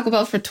worked at Taco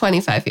Bell for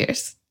 25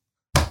 years.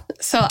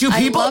 So do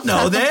people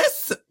know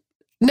this?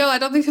 No, I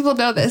don't think people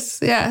know this.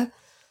 Yeah.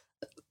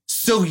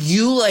 So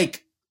you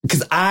like,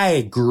 because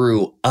I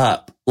grew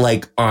up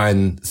like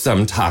on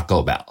some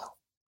Taco Bell.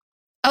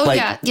 Oh,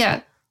 like,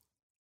 yeah.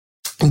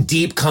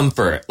 Deep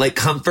comfort, like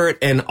comfort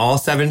in all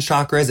 7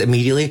 chakras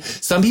immediately.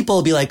 Some people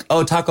will be like,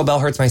 oh, Taco Bell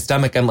hurts my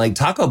stomach. I'm like,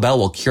 Taco Bell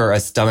will cure a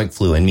stomach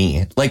flu in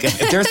me. Like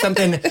if there's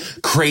something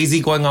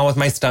crazy going on with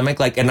my stomach,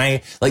 like, and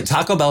I like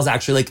Taco Bell's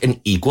actually like an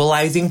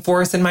equalizing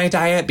force in my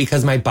diet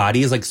because my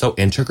body is like so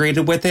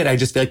integrated with it. I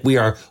just feel like we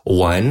are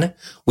one.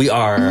 We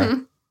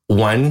are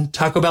one,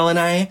 Taco Bell and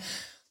I.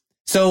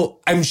 So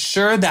I'm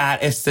sure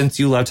that since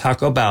you love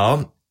Taco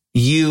Bell,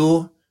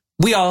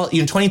 we all,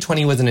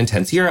 2020 was an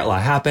intense year. A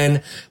lot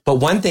happened. But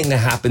one thing that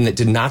happened that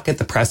did not get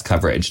the press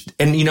coverage.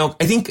 And,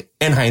 I think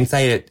in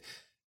hindsight, it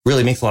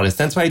really makes a lot of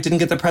sense why it didn't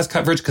get the press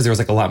coverage because there was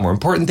like a lot more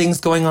important things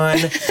going on.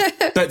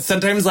 But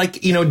sometimes like,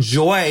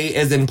 joy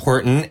is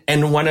important.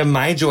 And one of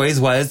my joys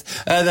was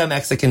the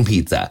Mexican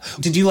pizza.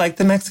 Did you like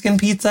the Mexican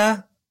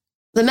pizza?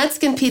 The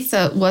Mexican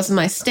pizza was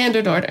my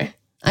standard order.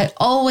 I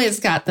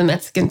always got the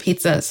Mexican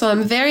pizza. So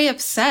I'm very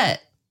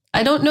upset.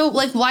 I don't know,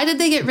 like, why did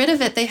they get rid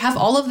of it? They have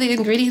all of the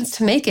ingredients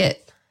to make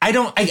it.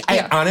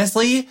 I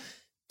honestly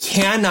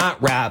cannot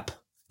wrap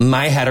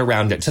my head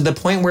around it to the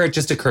point where it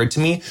just occurred to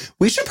me,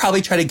 we should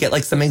probably try to get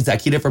like some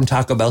executive from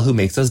Taco Bell who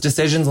makes those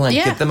decisions and like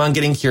get them on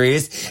Getting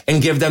Curious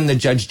and give them the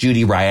Judge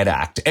Judy riot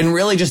act and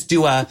really just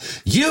do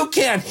you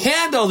can't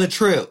handle the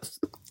truth.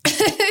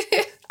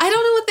 I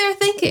don't know what they're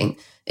thinking.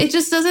 It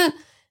just doesn't,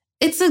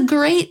 it's a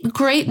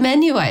great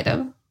menu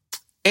item.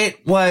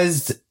 It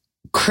was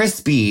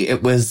crispy.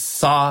 It was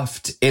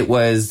soft. It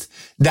was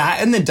that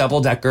and the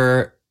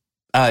double-decker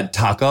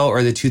taco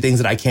are the two things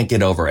that I can't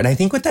get over. And I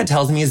think what that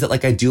tells me is that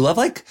like I do love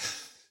like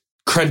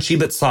crunchy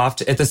but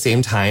soft at the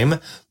same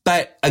time.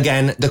 But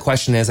again, the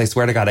question is, I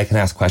swear to God, I can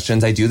ask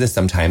questions. I do this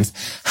sometimes.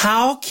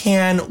 How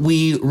can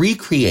we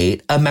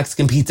recreate a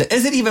Mexican pizza?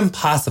 Is it even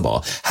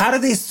possible? How do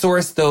they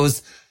source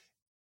those?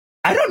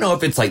 I don't know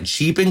if it's like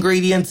cheap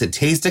ingredients that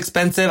taste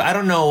expensive. I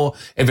don't know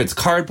if it's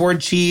cardboard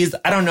cheese.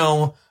 I don't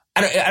know.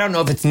 I don't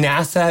know if it's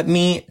NASA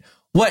meat.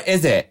 What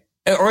is it?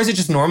 Or is it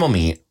just normal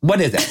meat? What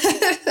is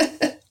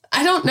it?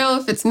 I don't know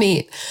if it's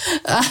meat.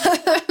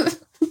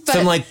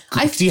 Some like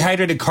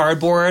dehydrated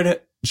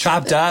cardboard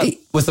chopped up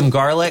with some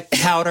garlic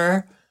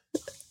powder.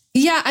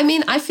 Yeah, I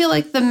mean, I feel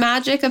like the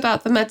magic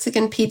about the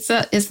Mexican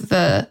pizza is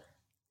the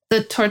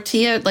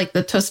tortilla, like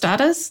the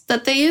tostadas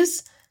that they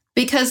use,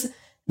 because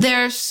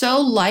they're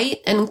so light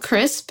and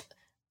crisp,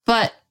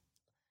 but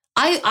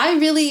I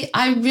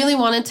really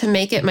wanted to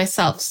make it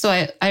myself.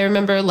 So I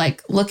remember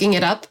like looking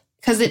it up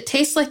because it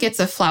tastes like it's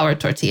a flour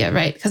tortilla,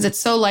 right? Because it's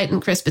so light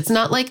and crisp. It's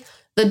not like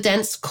the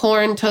dense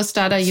corn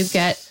tostada you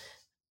get,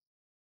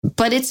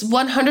 but it's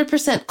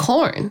 100%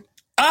 corn.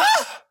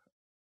 Ah!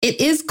 It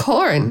is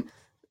corn.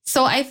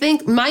 So I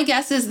think my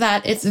guess is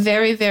that it's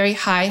very, very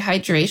high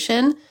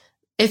hydration.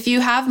 If you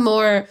have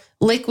more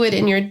liquid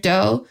in your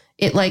dough,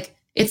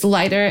 it's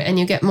lighter and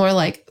you get more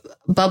like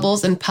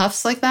bubbles and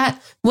puffs like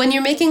that. When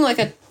you're making like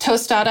a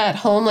tostada at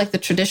home, like the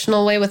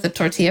traditional way with a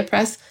tortilla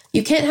press,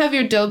 you can't have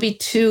your dough be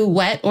too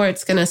wet or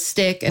it's going to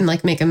stick and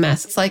like make a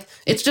mess.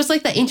 It's just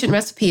like the ancient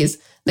recipes.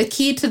 The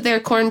key to their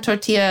corn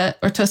tortilla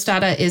or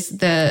tostada is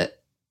they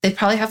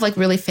probably have like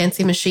really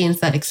fancy machines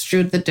that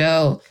extrude the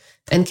dough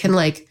and can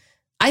like,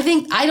 I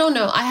don't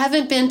know. I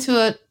haven't been to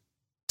a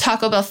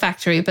Taco Bell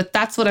factory, but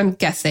that's what I'm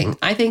guessing.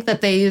 I think that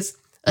they use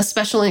a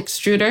special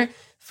extruder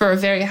for a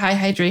very high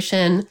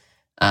hydration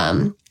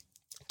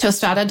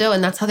tostada dough.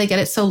 And that's how they get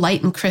it so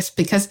light and crisp,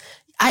 because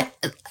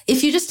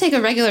if you just take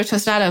a regular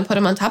tostada and put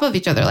them on top of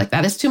each other like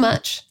that, it's too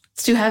much.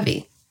 It's too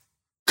heavy.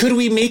 Could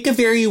we make a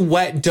very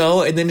wet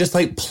dough and then just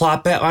like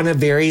plop it on a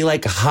very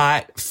like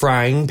hot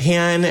frying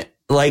pan,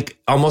 like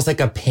almost like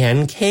a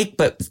pancake,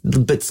 but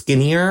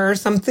skinnier or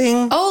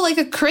something? Oh, like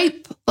a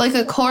crepe, like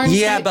a corn.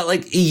 Yeah, crepe. but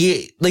like do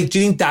you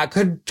think that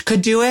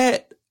could do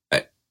it?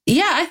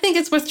 Yeah, I think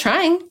it's worth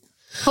trying.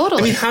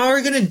 Totally. I mean, how are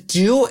we going to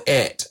do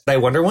it? I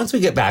wonder once we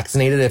get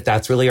vaccinated, if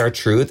that's really our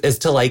truth, is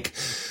to like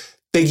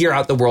figure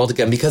out the world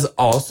again. Because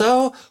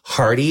also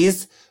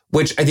Hardee's,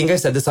 which I think I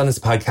said this on this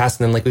podcast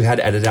and then like we've had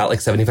to edit out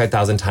like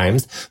 75,000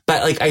 times.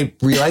 But like I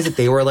realized that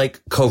they were like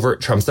covert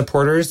Trump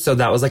supporters. So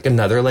that was like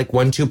another like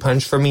 1-2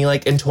 punch for me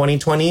like in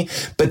 2020.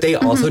 But they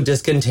also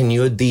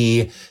discontinued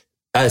the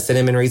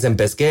cinnamon raisin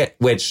biscuit,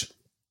 which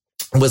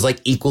was like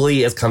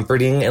equally as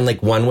comforting and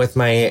like one with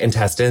my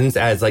intestines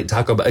as like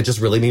Taco Bell. It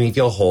just really made me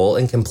feel whole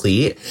and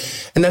complete.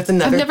 And that's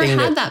another thing. I've never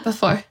had that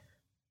before.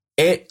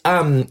 It,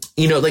 so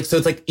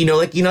it's like,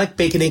 like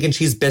bacon, egg and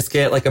cheese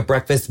biscuit, like a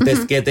breakfast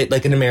biscuit that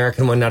like an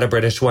American one, not a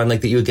British one,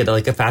 like that you would get at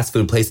like a fast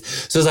food place.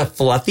 So it's a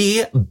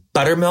fluffy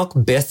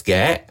buttermilk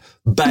biscuit,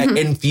 but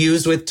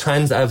infused with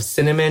tons of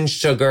cinnamon,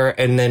 sugar,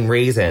 and then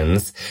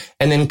raisins,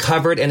 and then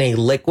covered in a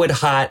liquid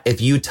hot. If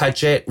you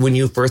touch it when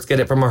you first get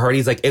it from a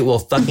Hardee's, like it will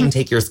fucking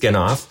take your skin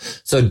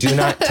off. So do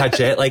not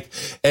touch it.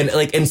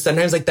 And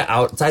sometimes like the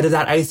outside of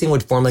that icing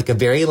would form like a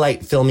very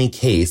light filmy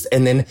case.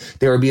 And then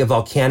there would be a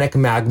volcanic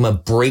magma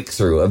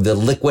breakthrough of the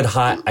liquid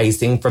hot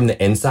icing from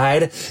the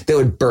inside that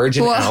would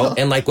burgeon out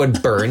and like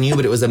would burn you.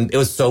 But it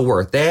was so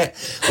worth it.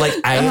 Like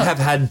I have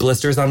had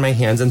blisters on my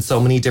hands in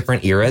so many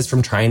different eras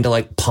from trying to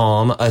like palm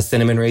a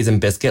cinnamon raisin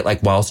biscuit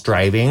like whilst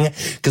driving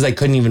because I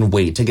couldn't even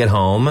wait to get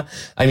home.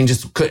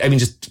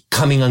 Just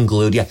coming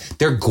unglued. Yeah,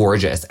 they're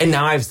gorgeous. And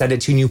now I've said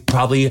it to you and you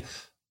probably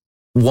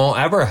won't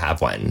ever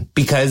have one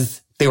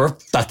because they were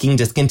fucking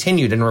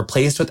discontinued and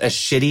replaced with a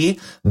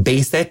shitty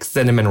basic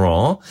cinnamon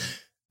roll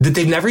that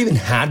they've never even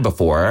had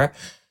before.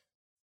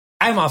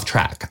 I'm off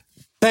track.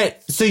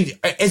 But so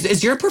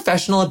is your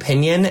professional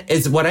opinion,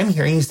 is what I'm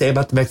hearing you say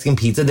about the Mexican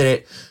pizza that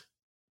it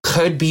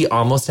could be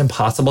almost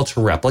impossible to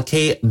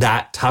replicate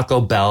that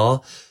Taco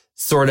Bell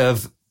sort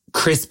of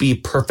crispy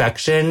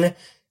perfection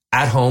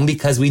at home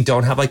because we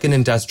don't have like an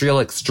industrial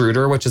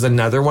extruder, which is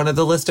another one of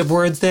the list of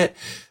words that...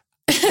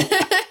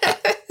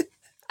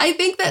 I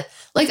think that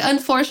like,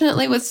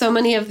 unfortunately with so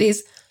many of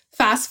these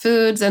fast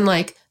foods and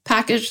like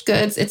packaged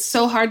goods, it's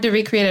so hard to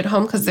recreate at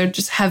home because they're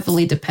just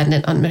heavily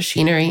dependent on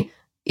machinery,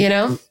 you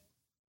know?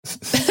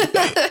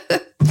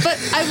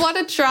 But I want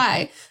to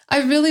try.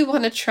 I really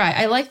want to try.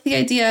 I like the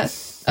idea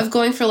of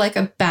going for like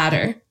a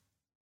batter.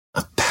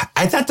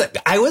 I thought that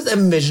I was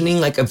envisioning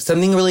like of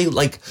something really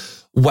like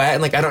wet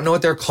and like, I don't know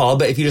what they're called,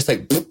 but if you just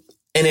like,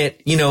 and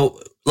it,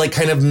 like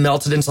kind of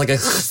melted into like a,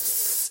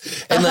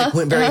 and like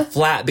went very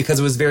flat because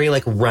it was very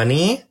like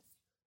runny.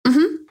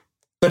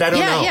 But I don't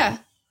know. Yeah.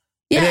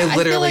 And I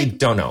literally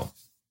don't know.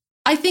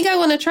 I think I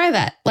want to try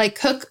that. Like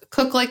cook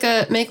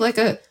make like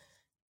a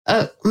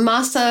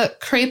masa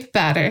crepe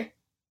batter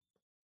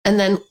and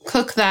then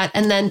cook that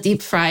and then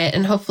deep fry it.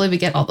 And hopefully we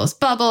get all those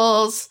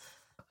bubbles.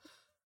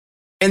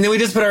 And then we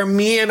just put our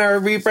meat and our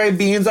refried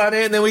beans on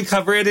it. And then we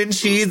cover it in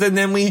cheese. And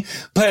then we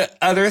put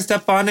other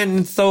stuff on it. And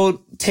it's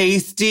so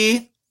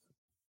tasty.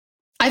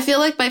 I feel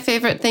like my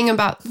favorite thing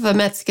about the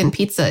Mexican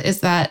pizza is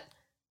that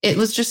it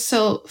was just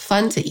so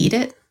fun to eat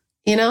it.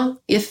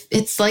 If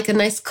it's like a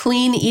nice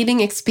clean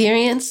eating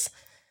experience,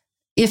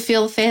 you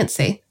feel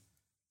fancy.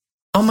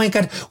 Oh my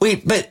God.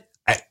 Wait, but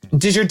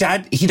did your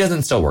dad, he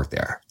doesn't still work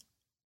there?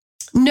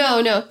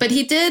 No, but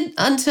he did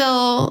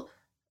until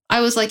I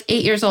was like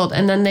 8 years old,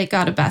 and then they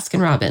got a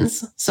Baskin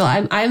Robbins. So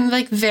I'm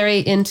like very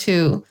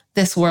into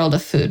this world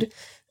of food.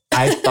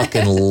 I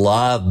fucking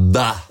love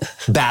the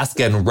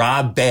Baskin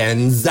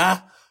Robbins.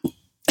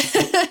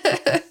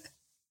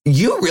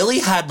 You really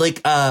had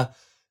like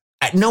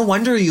no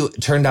wonder you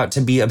turned out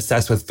to be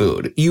obsessed with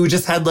food. You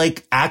just had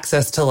like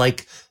access to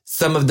like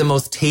some of the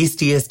most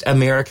tastiest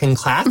American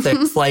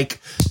classics.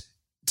 Like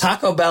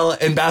Taco Bell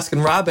and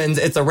Baskin Robbins,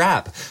 it's a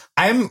wrap.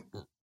 I'm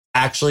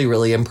actually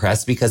really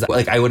impressed because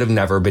like I would have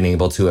never been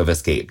able to have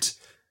escaped.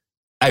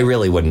 I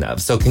really wouldn't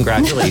have. So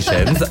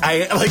congratulations.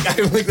 I'm like,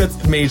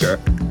 that's major.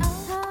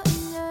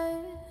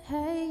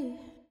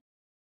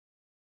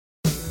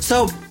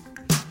 So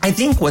I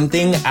think one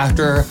thing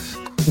after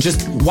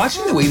just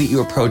watching the way that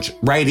you approach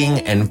writing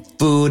and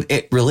food,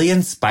 it really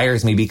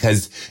inspires me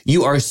because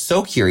you are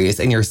so curious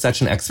and you're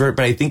such an expert.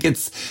 But I think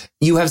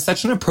you have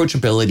such an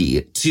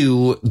approachability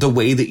to the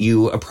way that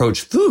you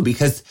approach food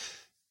because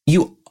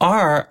you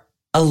are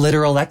a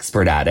literal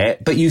expert at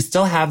it, but you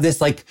still have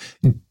this like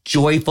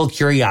joyful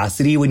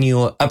curiosity when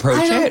you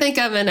approach it. I don't think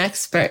I'm an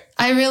expert.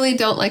 I really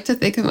don't like to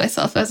think of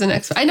myself as an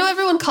expert. I know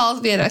everyone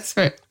calls me an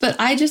expert, but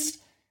I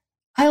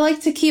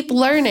like to keep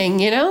learning,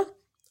 you know?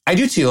 I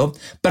do too,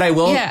 but I'm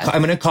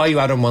going to call you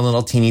out on one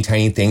little teeny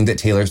tiny thing that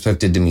Taylor Swift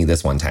did to me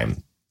this one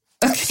time.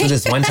 Okay. So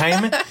this one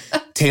time,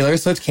 Taylor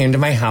Swift came to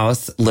my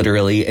house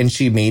literally, and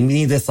she made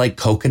me this like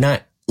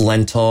coconut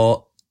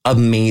lentil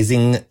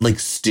amazing like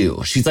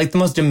stew. She's like the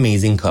most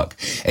amazing cook.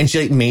 And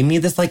she like made me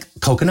this like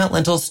coconut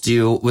lentil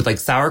stew with like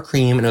sour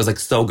cream, and it was like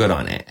so good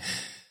on it.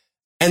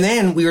 And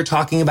then we were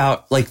talking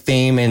about like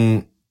fame,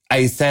 and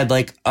I said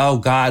like, oh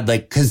God,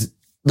 like, cause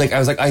like I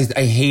was like, I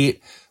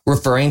hate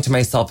referring to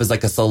myself as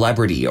like a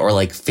celebrity or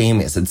like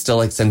famous. It still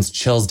like sends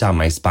chills down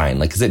my spine.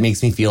 Like, cause it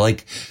makes me feel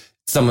like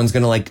someone's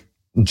going to like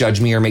judge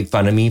me or make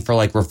fun of me for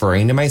like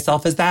referring to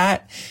myself as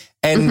that.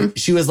 And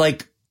she was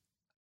like,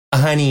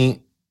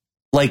 honey,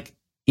 like,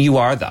 you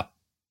are though.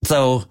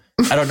 So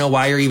I don't know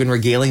why you're even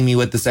regaling me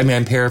with this. I mean,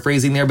 I'm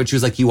paraphrasing there, but she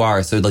was like, you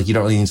are. So like, you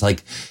don't really need to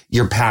like,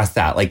 you're past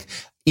that. Like,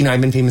 you know,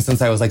 I've been famous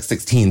since I was like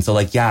 16. So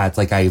like, yeah, it's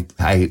like,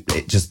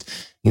 it just,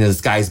 you know, the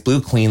sky's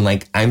blue queen.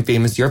 Like I'm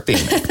famous, you're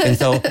famous. And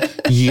so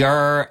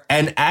you're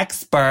an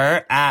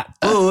expert at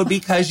food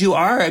because you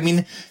are. I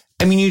mean,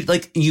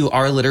 you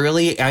are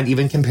literally, and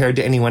even compared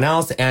to anyone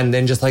else. And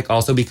then just like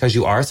also because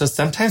you are. So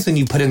sometimes when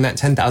you put in that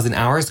 10,000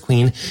 hours,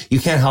 queen, you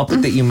can't help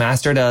it that you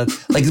mastered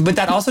but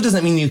that also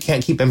doesn't mean you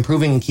can't keep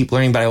improving and keep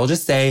learning. But I will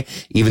just say,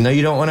 even though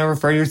you don't want to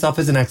refer to yourself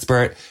as an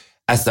expert,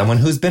 as someone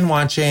who's been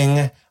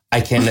watching,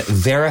 I can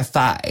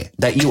verify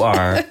that you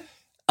are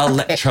a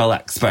literal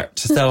expert.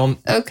 So,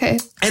 okay.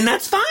 And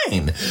that's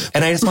fine.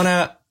 And I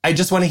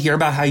just want to hear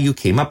about how you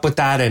came up with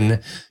that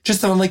and just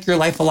some of like your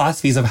life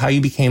philosophies of how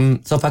you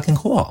became so fucking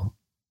cool.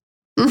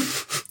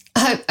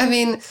 I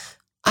mean,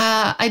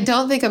 I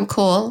don't think I'm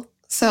cool,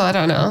 so I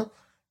don't know.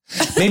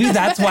 Maybe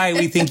that's why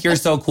we think you're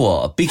so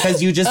cool,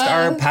 because you just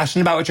are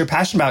passionate about what you're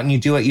passionate about and you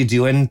do what you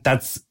do. And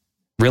that's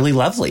really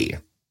lovely.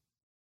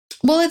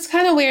 Well, it's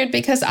kind of weird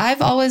because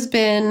I've always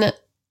been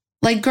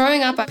like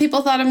growing up,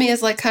 people thought of me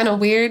as like kind of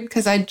weird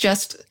because I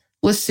just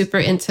was super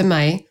into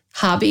my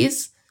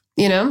hobbies,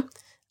 you know?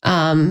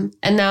 And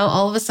now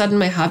all of a sudden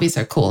my hobbies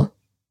are cool,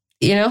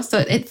 you know? So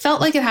it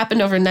felt like it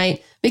happened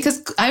overnight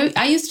because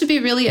I used to be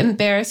really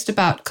embarrassed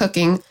about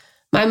cooking.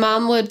 My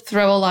mom would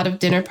throw a lot of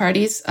dinner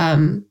parties.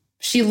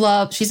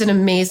 She's an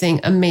amazing,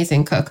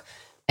 amazing cook.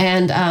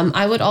 And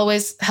I would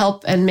always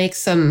help and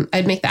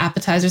I'd make the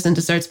appetizers and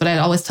desserts, but I'd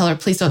always tell her,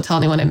 please don't tell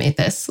anyone I made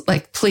this.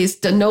 Like,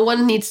 please, no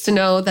one needs to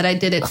know that I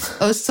did it.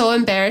 I was so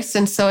embarrassed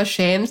and so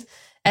ashamed.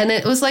 And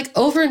it was like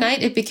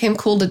overnight, it became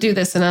cool to do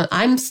this. And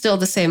I'm still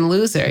the same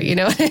loser. You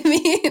know what I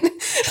mean?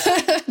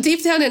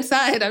 Deep down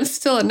inside, I'm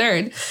still a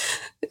nerd.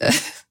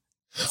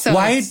 So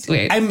why? It's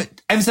weird.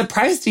 I'm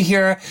surprised to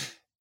hear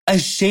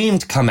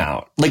ashamed come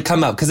up.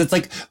 Cause it's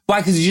like,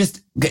 why? Cause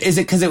is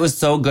it cause it was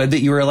so good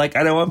that you were like,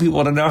 I don't want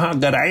people to know how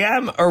good I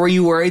am? Or were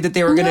you worried that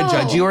they were going to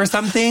judge you or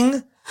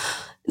something?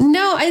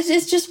 No,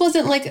 it just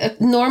wasn't like a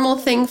normal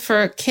thing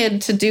for a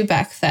kid to do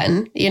back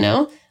then. You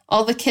know,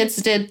 all the kids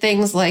did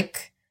things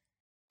like,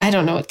 I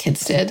don't know what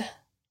kids did.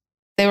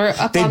 They were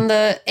up on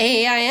the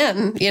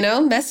AAIM, you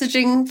know,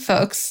 messaging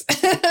folks.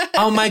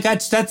 Oh my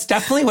gosh, that's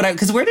definitely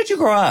because where did you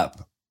grow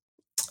up?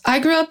 I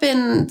grew up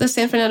in the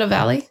San Fernando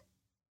Valley.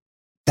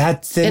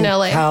 That's in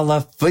LA.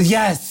 California.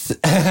 Yes.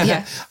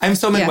 Yeah. I'm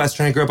so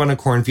Midwestern. I grew up on a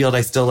cornfield.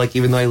 I still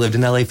even though I lived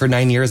in LA for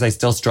 9 years, I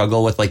still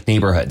struggle with like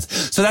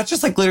neighborhoods. So that's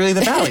just like literally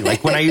the valley.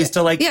 Like when I used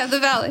to yeah, the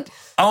valley.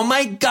 Oh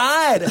my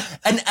God,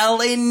 an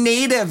LA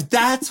native.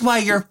 That's why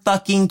you're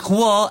fucking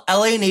cool.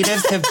 LA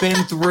natives have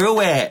been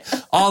through it.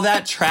 All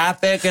that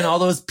traffic and all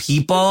those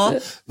people.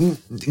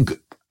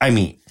 I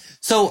mean,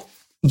 so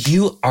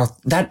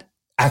that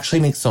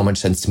actually makes so much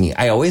sense to me.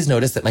 I always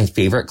noticed that my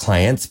favorite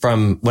clients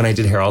from when I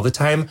did hair all the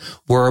time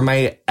were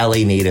my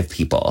LA native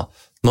people.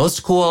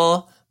 Most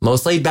cool,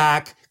 most laid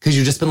back, because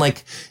you've just been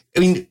like,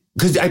 I mean,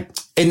 because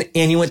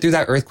and you went through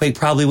that earthquake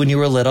probably when you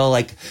were little,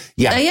 like,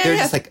 they're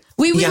just like,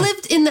 we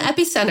lived in the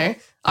epicenter.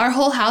 Our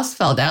whole house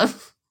fell down.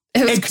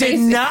 It did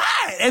not.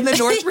 In the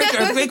Northridge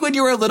earthquake when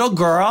you were a little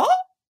girl?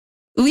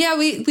 Yeah,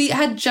 we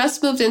had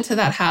just moved into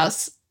that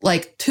house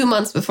like 2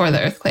 months before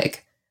the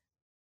earthquake.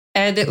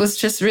 And it was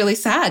just really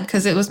sad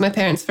because it was my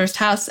parents' first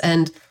house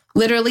and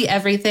literally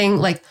everything,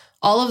 like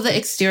all of the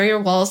exterior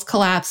walls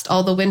collapsed,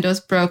 all the windows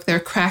broke, there are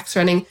cracks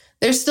running.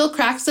 There's still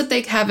cracks that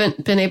they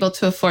haven't been able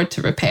to afford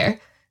to repair.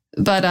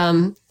 But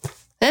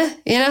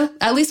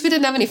At least we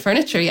didn't have any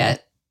furniture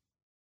yet.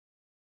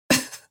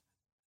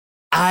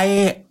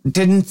 I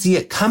didn't see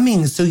it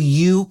coming. So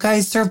you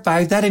guys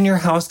survived that and your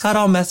house got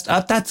all messed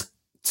up? That's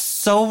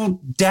so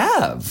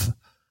Dev.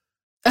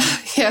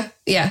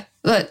 Yeah.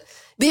 But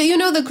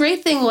the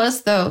great thing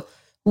was, though,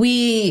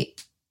 my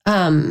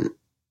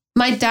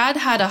dad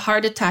had a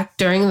heart attack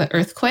during the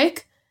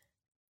earthquake.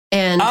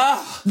 And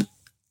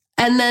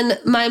then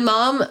my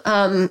mom,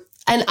 and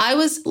I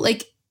was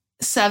like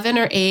 7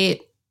 or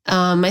 8.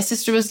 My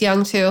sister was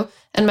young too.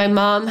 And my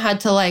mom had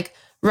to like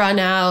run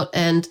out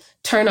and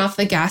turn off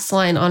the gas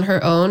line on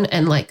her own.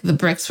 And like the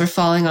bricks were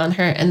falling on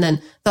her. And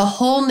then the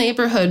whole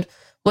neighborhood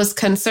was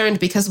concerned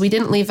because we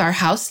didn't leave our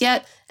house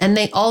yet. And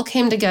they all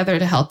came together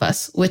to help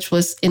us, which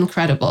was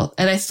incredible.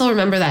 And I still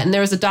remember that. And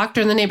there was a doctor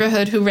in the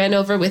neighborhood who ran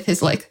over with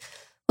his like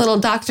little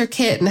doctor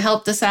kit and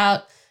helped us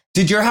out.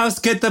 Did your house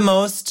get the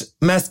most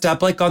messed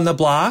up, like on the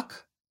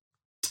block?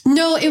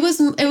 No, it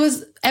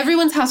was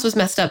everyone's house was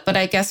messed up, but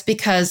I guess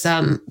because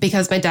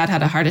my dad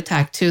had a heart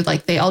attack too,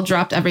 like they all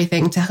dropped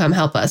everything to come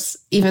help us,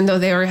 even though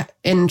they were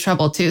in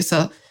trouble too.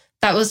 So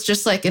that was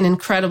just like an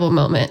incredible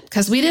moment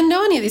because we didn't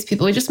know any of these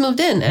people. We just moved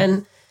in,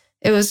 and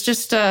it was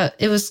just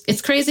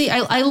it's crazy.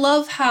 I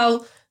love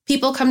how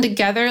people come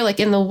together like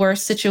in the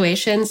worst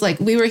situations. Like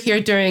we were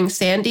here during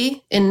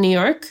Sandy in New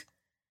York.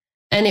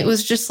 And it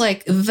was just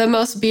like the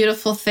most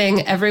beautiful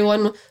thing.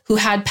 Everyone who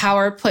had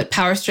power put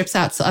power strips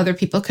out so other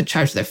people could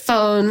charge their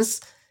phones.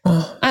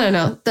 I don't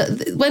know.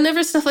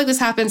 Whenever stuff like this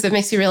happens, it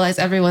makes you realize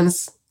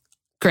everyone's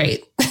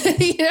great.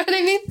 You know what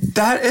I mean?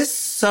 That is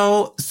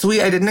so sweet.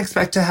 I didn't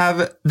expect to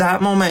have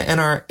that moment in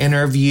our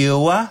interview.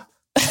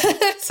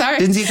 Sorry.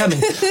 Didn't see it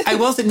coming. I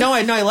will say, no,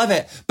 I know I love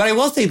it. But I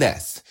will say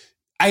this.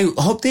 I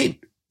hope that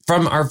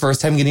from our first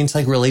time getting to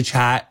like really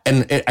chat,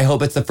 and I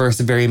hope it's the first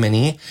of very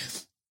many,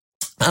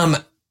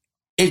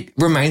 it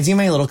reminds me of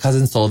my little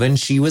cousin Sullivan.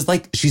 She's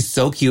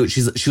so cute.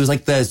 She was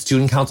like the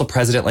student council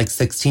president like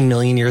 16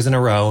 million years in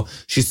a row.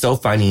 She's so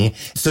funny.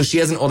 So she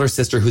has an older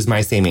sister who's my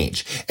same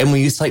age. And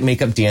we used to like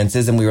make up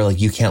dances, and we were like,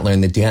 you can't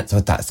learn the dance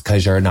with us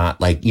because you're not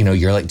like,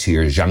 you're like 2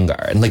 years younger.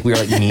 And like we were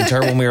like mean to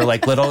her when we were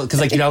like little, because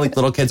like, like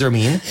little kids are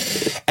mean.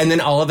 And then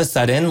all of a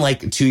sudden,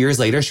 like 2 years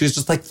later, she was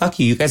just like, fuck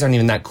you. You guys aren't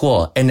even that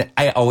cool. And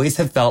I always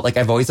have felt like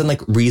I've always been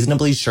like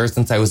reasonably sure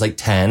since I was like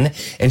 10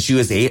 and she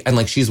was 8. And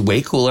like, she's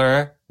way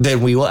cooler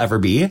than we will ever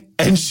be.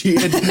 And you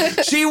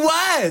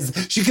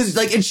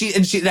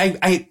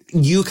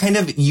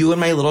and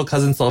my little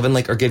cousin Sullivan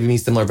like are giving me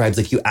similar vibes.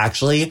 Like you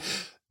actually,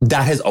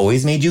 that has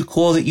always made you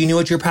cool, that you knew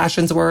what your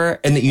passions were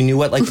and that you knew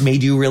what like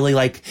made you really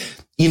like,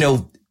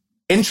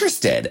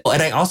 interested.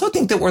 And I also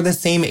think that we're the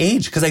same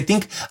age because I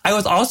think I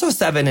was also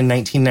 7 in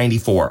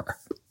 1994.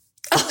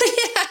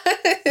 Oh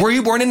yeah. Were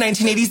you born in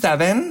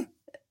 1987?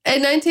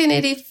 In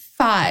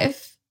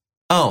 1985.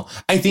 Oh,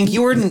 I think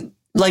you were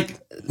like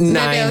 9.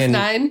 Maybe I was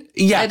 9.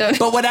 Yeah, I don't know.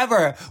 But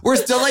whatever. We're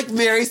still like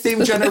very same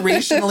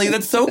generationally.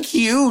 That's so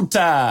cute.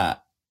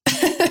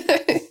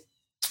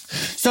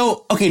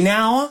 So, okay,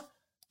 now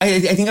I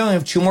think I only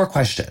have 2 more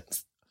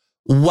questions.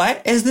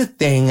 What is the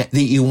thing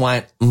that you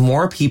want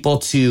more people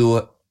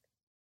to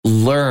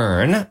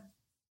learn?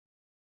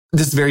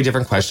 This is a very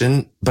different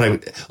question,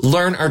 but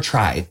learn or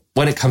try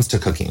when it comes to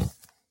cooking.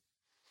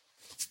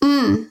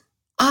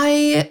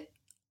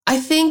 I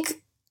think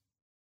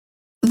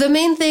the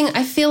main thing,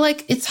 I feel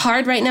like it's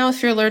hard right now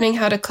if you're learning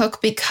how to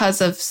cook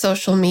because of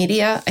social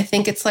media. I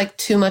think it's like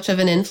too much of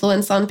an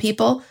influence on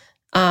people.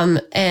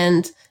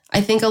 And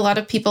I think a lot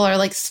of people are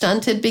like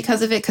stunted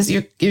because of it because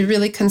you're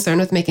really concerned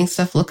with making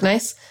stuff look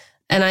nice.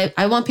 And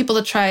I want people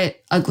to try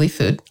ugly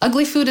food.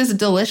 Ugly food is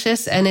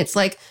delicious and it's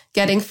like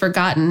getting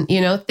forgotten.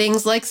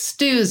 Things like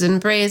stews and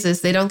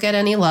braises, they don't get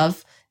any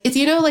love. It's,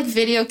 like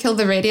video killed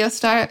the radio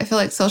star. I feel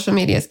like social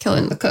media is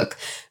killing the cook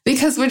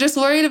because we're just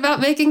worried about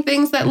making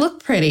things that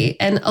look pretty.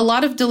 And a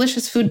lot of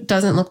delicious food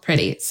doesn't look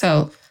pretty.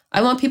 So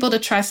I want people to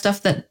try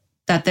stuff that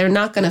they're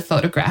not going to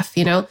photograph,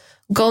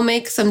 Go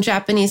make some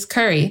Japanese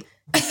curry,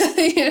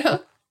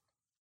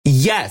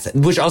 Yes,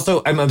 which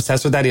also, I'm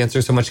obsessed with that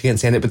answer so much I can't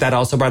stand it. But that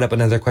also brought up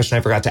another question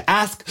I forgot to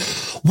ask.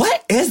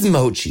 What is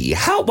mochi?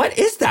 What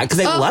is that? Because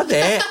I love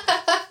it.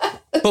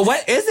 But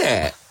what is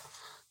it?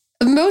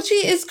 Mochi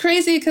is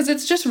crazy because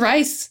it's just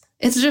rice.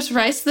 It's just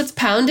rice that's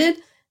pounded.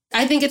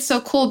 I think it's so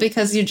cool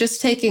because you're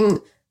just taking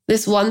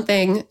this one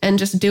thing and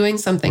just doing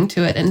something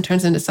to it and it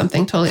turns into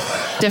something totally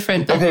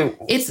different. But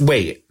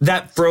wait,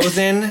 that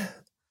frozen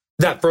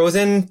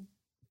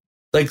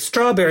like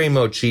strawberry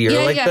mochi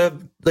or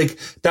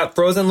that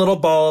frozen little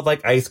ball of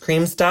like ice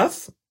cream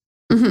stuff.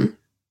 Mm-hmm.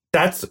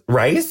 That's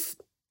rice?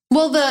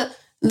 Well,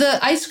 the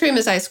ice cream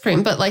is ice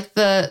cream, but like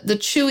the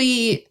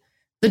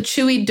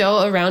chewy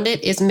dough around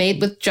it is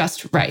made with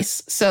just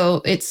rice.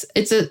 So it's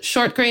a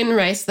short grain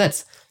rice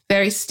that's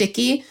very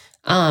sticky.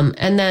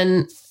 And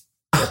then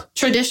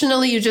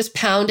traditionally you just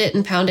pound it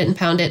and pound it and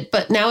pound it.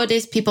 But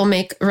nowadays people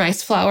make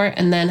rice flour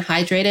and then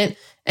hydrate it.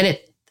 And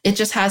it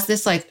just has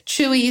this like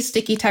chewy,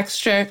 sticky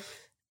texture.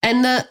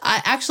 And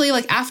I actually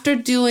like after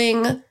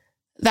doing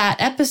that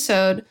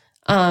episode,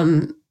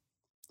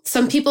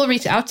 some people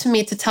reach out to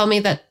me to tell me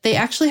that they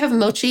actually have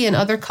mochi in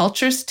other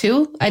cultures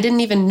too. I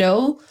didn't even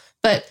know,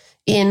 but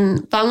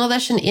in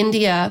Bangladesh and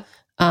India,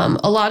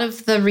 a lot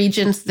of the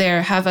regions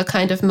there have a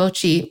kind of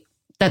mochi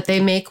that they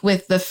make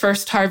with the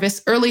first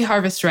harvest, early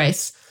harvest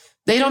rice.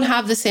 They don't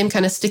have the same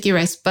kind of sticky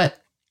rice, but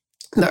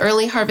the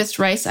early harvest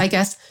rice, I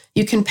guess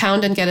you can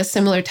pound and get a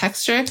similar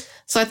texture.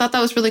 So I thought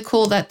that was really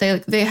cool that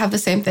they have the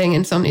same thing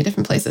in so many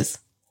different places.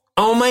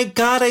 Oh my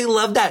God, I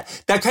love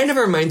that. That kind of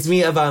reminds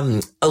me of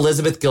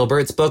Elizabeth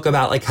Gilbert's book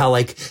about like how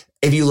like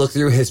if you look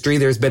through history,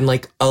 there's been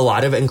like a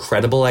lot of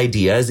incredible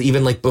ideas,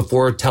 even like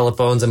before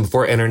telephones and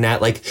before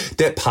internet, like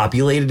that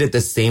populated at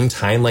the same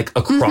time, like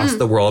across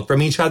the world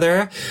from each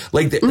other.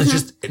 Like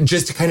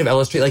just to kind of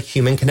illustrate like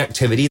human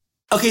connectivity.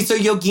 Okay, so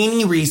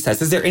Yogini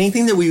Recess, is there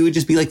anything that we would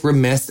just be like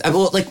remiss?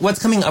 Well, like what's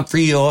coming up for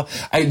you?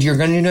 You're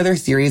going to do another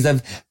series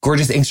of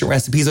gorgeous ancient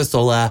recipes with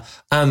Sola.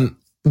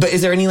 But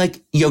is there any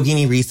like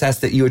Yogini Recess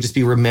that you would just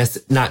be remiss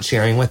not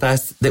sharing with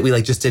us that we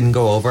like just didn't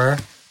go over?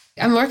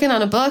 I'm working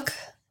on a book.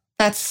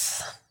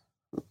 That's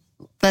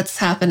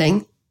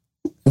happening.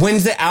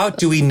 When's it out?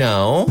 Do we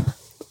know?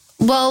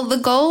 Well, the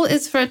goal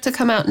is for it to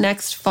come out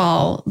next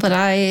fall, but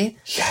I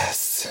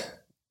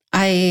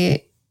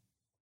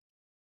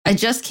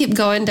just keep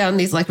going down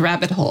these like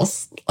rabbit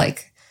holes,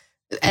 like,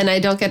 and I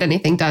don't get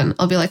anything done.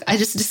 I'll be like, I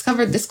just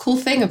discovered this cool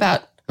thing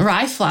about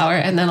rye flour,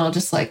 and then I'll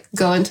just like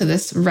go into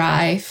this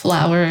rye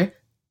flour.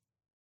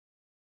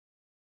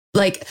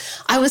 Like,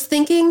 I was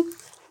thinking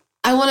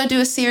I want to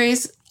do a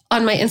series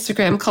on my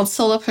Instagram called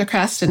Sola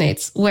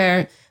Procrastinates,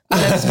 where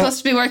I'm supposed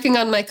to be working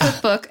on my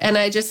cookbook and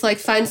I just like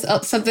find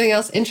something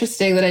else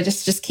interesting that I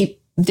just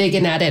keep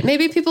digging at it.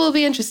 Maybe people will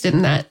be interested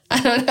in that.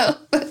 I don't know.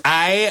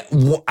 I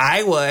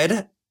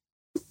would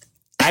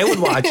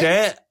watch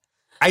it.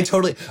 I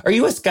totally. Are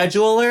you a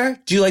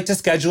scheduler? Do you like to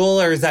schedule,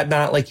 or is that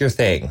not like your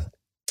thing?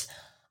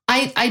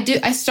 I do.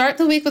 I start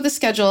the week with a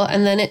schedule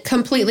and then it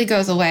completely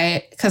goes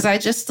away because I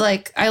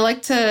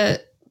like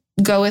to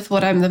go with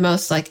what I'm the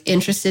most like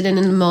interested in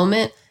the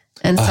moment.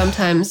 And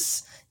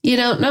sometimes you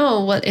don't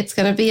know what it's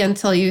going to be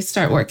until you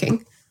start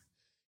working.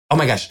 Oh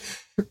my gosh.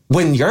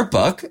 When your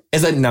book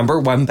is a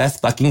 #1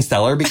 best fucking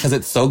seller because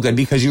it's so good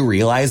because you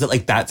realize that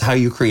like that's how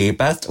you create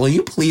best, will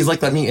you please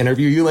like let me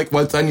interview you like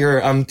what's on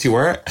your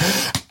tour?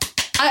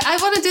 I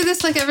want to do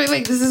this like every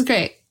week. This is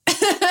great.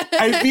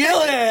 I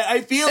feel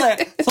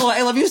it. So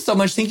I love you so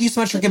much. Thank you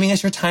so much for giving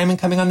us your time and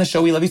coming on the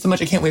show. We love you so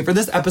much. I can't wait for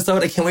this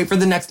episode. I can't wait for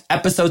the next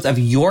episodes of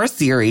your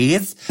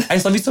series. I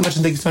just love you so much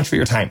and thank you so much for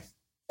your time.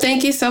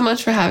 Thank you so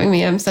much for having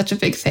me. I'm such a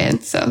big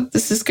fan. So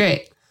this is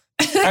great.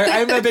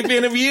 I'm a big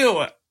fan of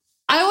you.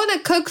 I want to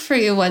cook for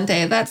you one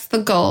day. That's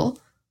the goal.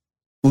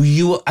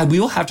 We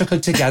will have to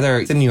cook together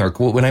in New York.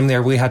 When I'm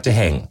there, we have to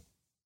hang.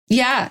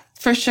 Yeah,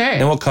 for sure.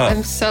 And we'll cook.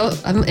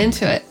 I'm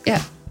into it.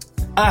 Yeah.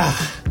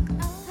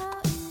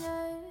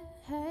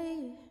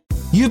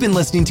 You've been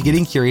listening to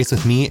Getting Curious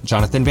with me,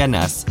 Jonathan Van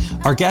Ness.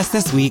 Our guest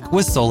this week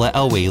was Sola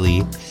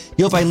El-Waylly.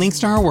 You'll find links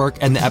to her work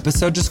in the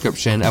episode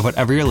description of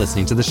whatever you're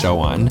listening to the show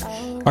on.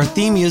 Our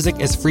theme music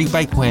is Freak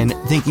by Quinn.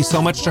 Thank you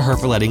so much to her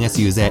for letting us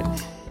use it.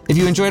 If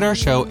you enjoyed our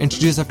show,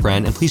 introduce a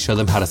friend and please show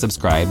them how to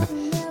subscribe.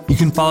 You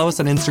can follow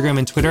us on Instagram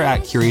and Twitter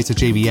at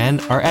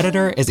CuriousWithJVN. Our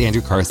editor is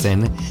Andrew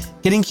Carson.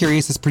 Getting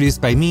Curious is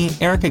produced by me,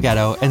 Erica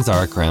Ghetto, and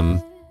Zara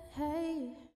Krim.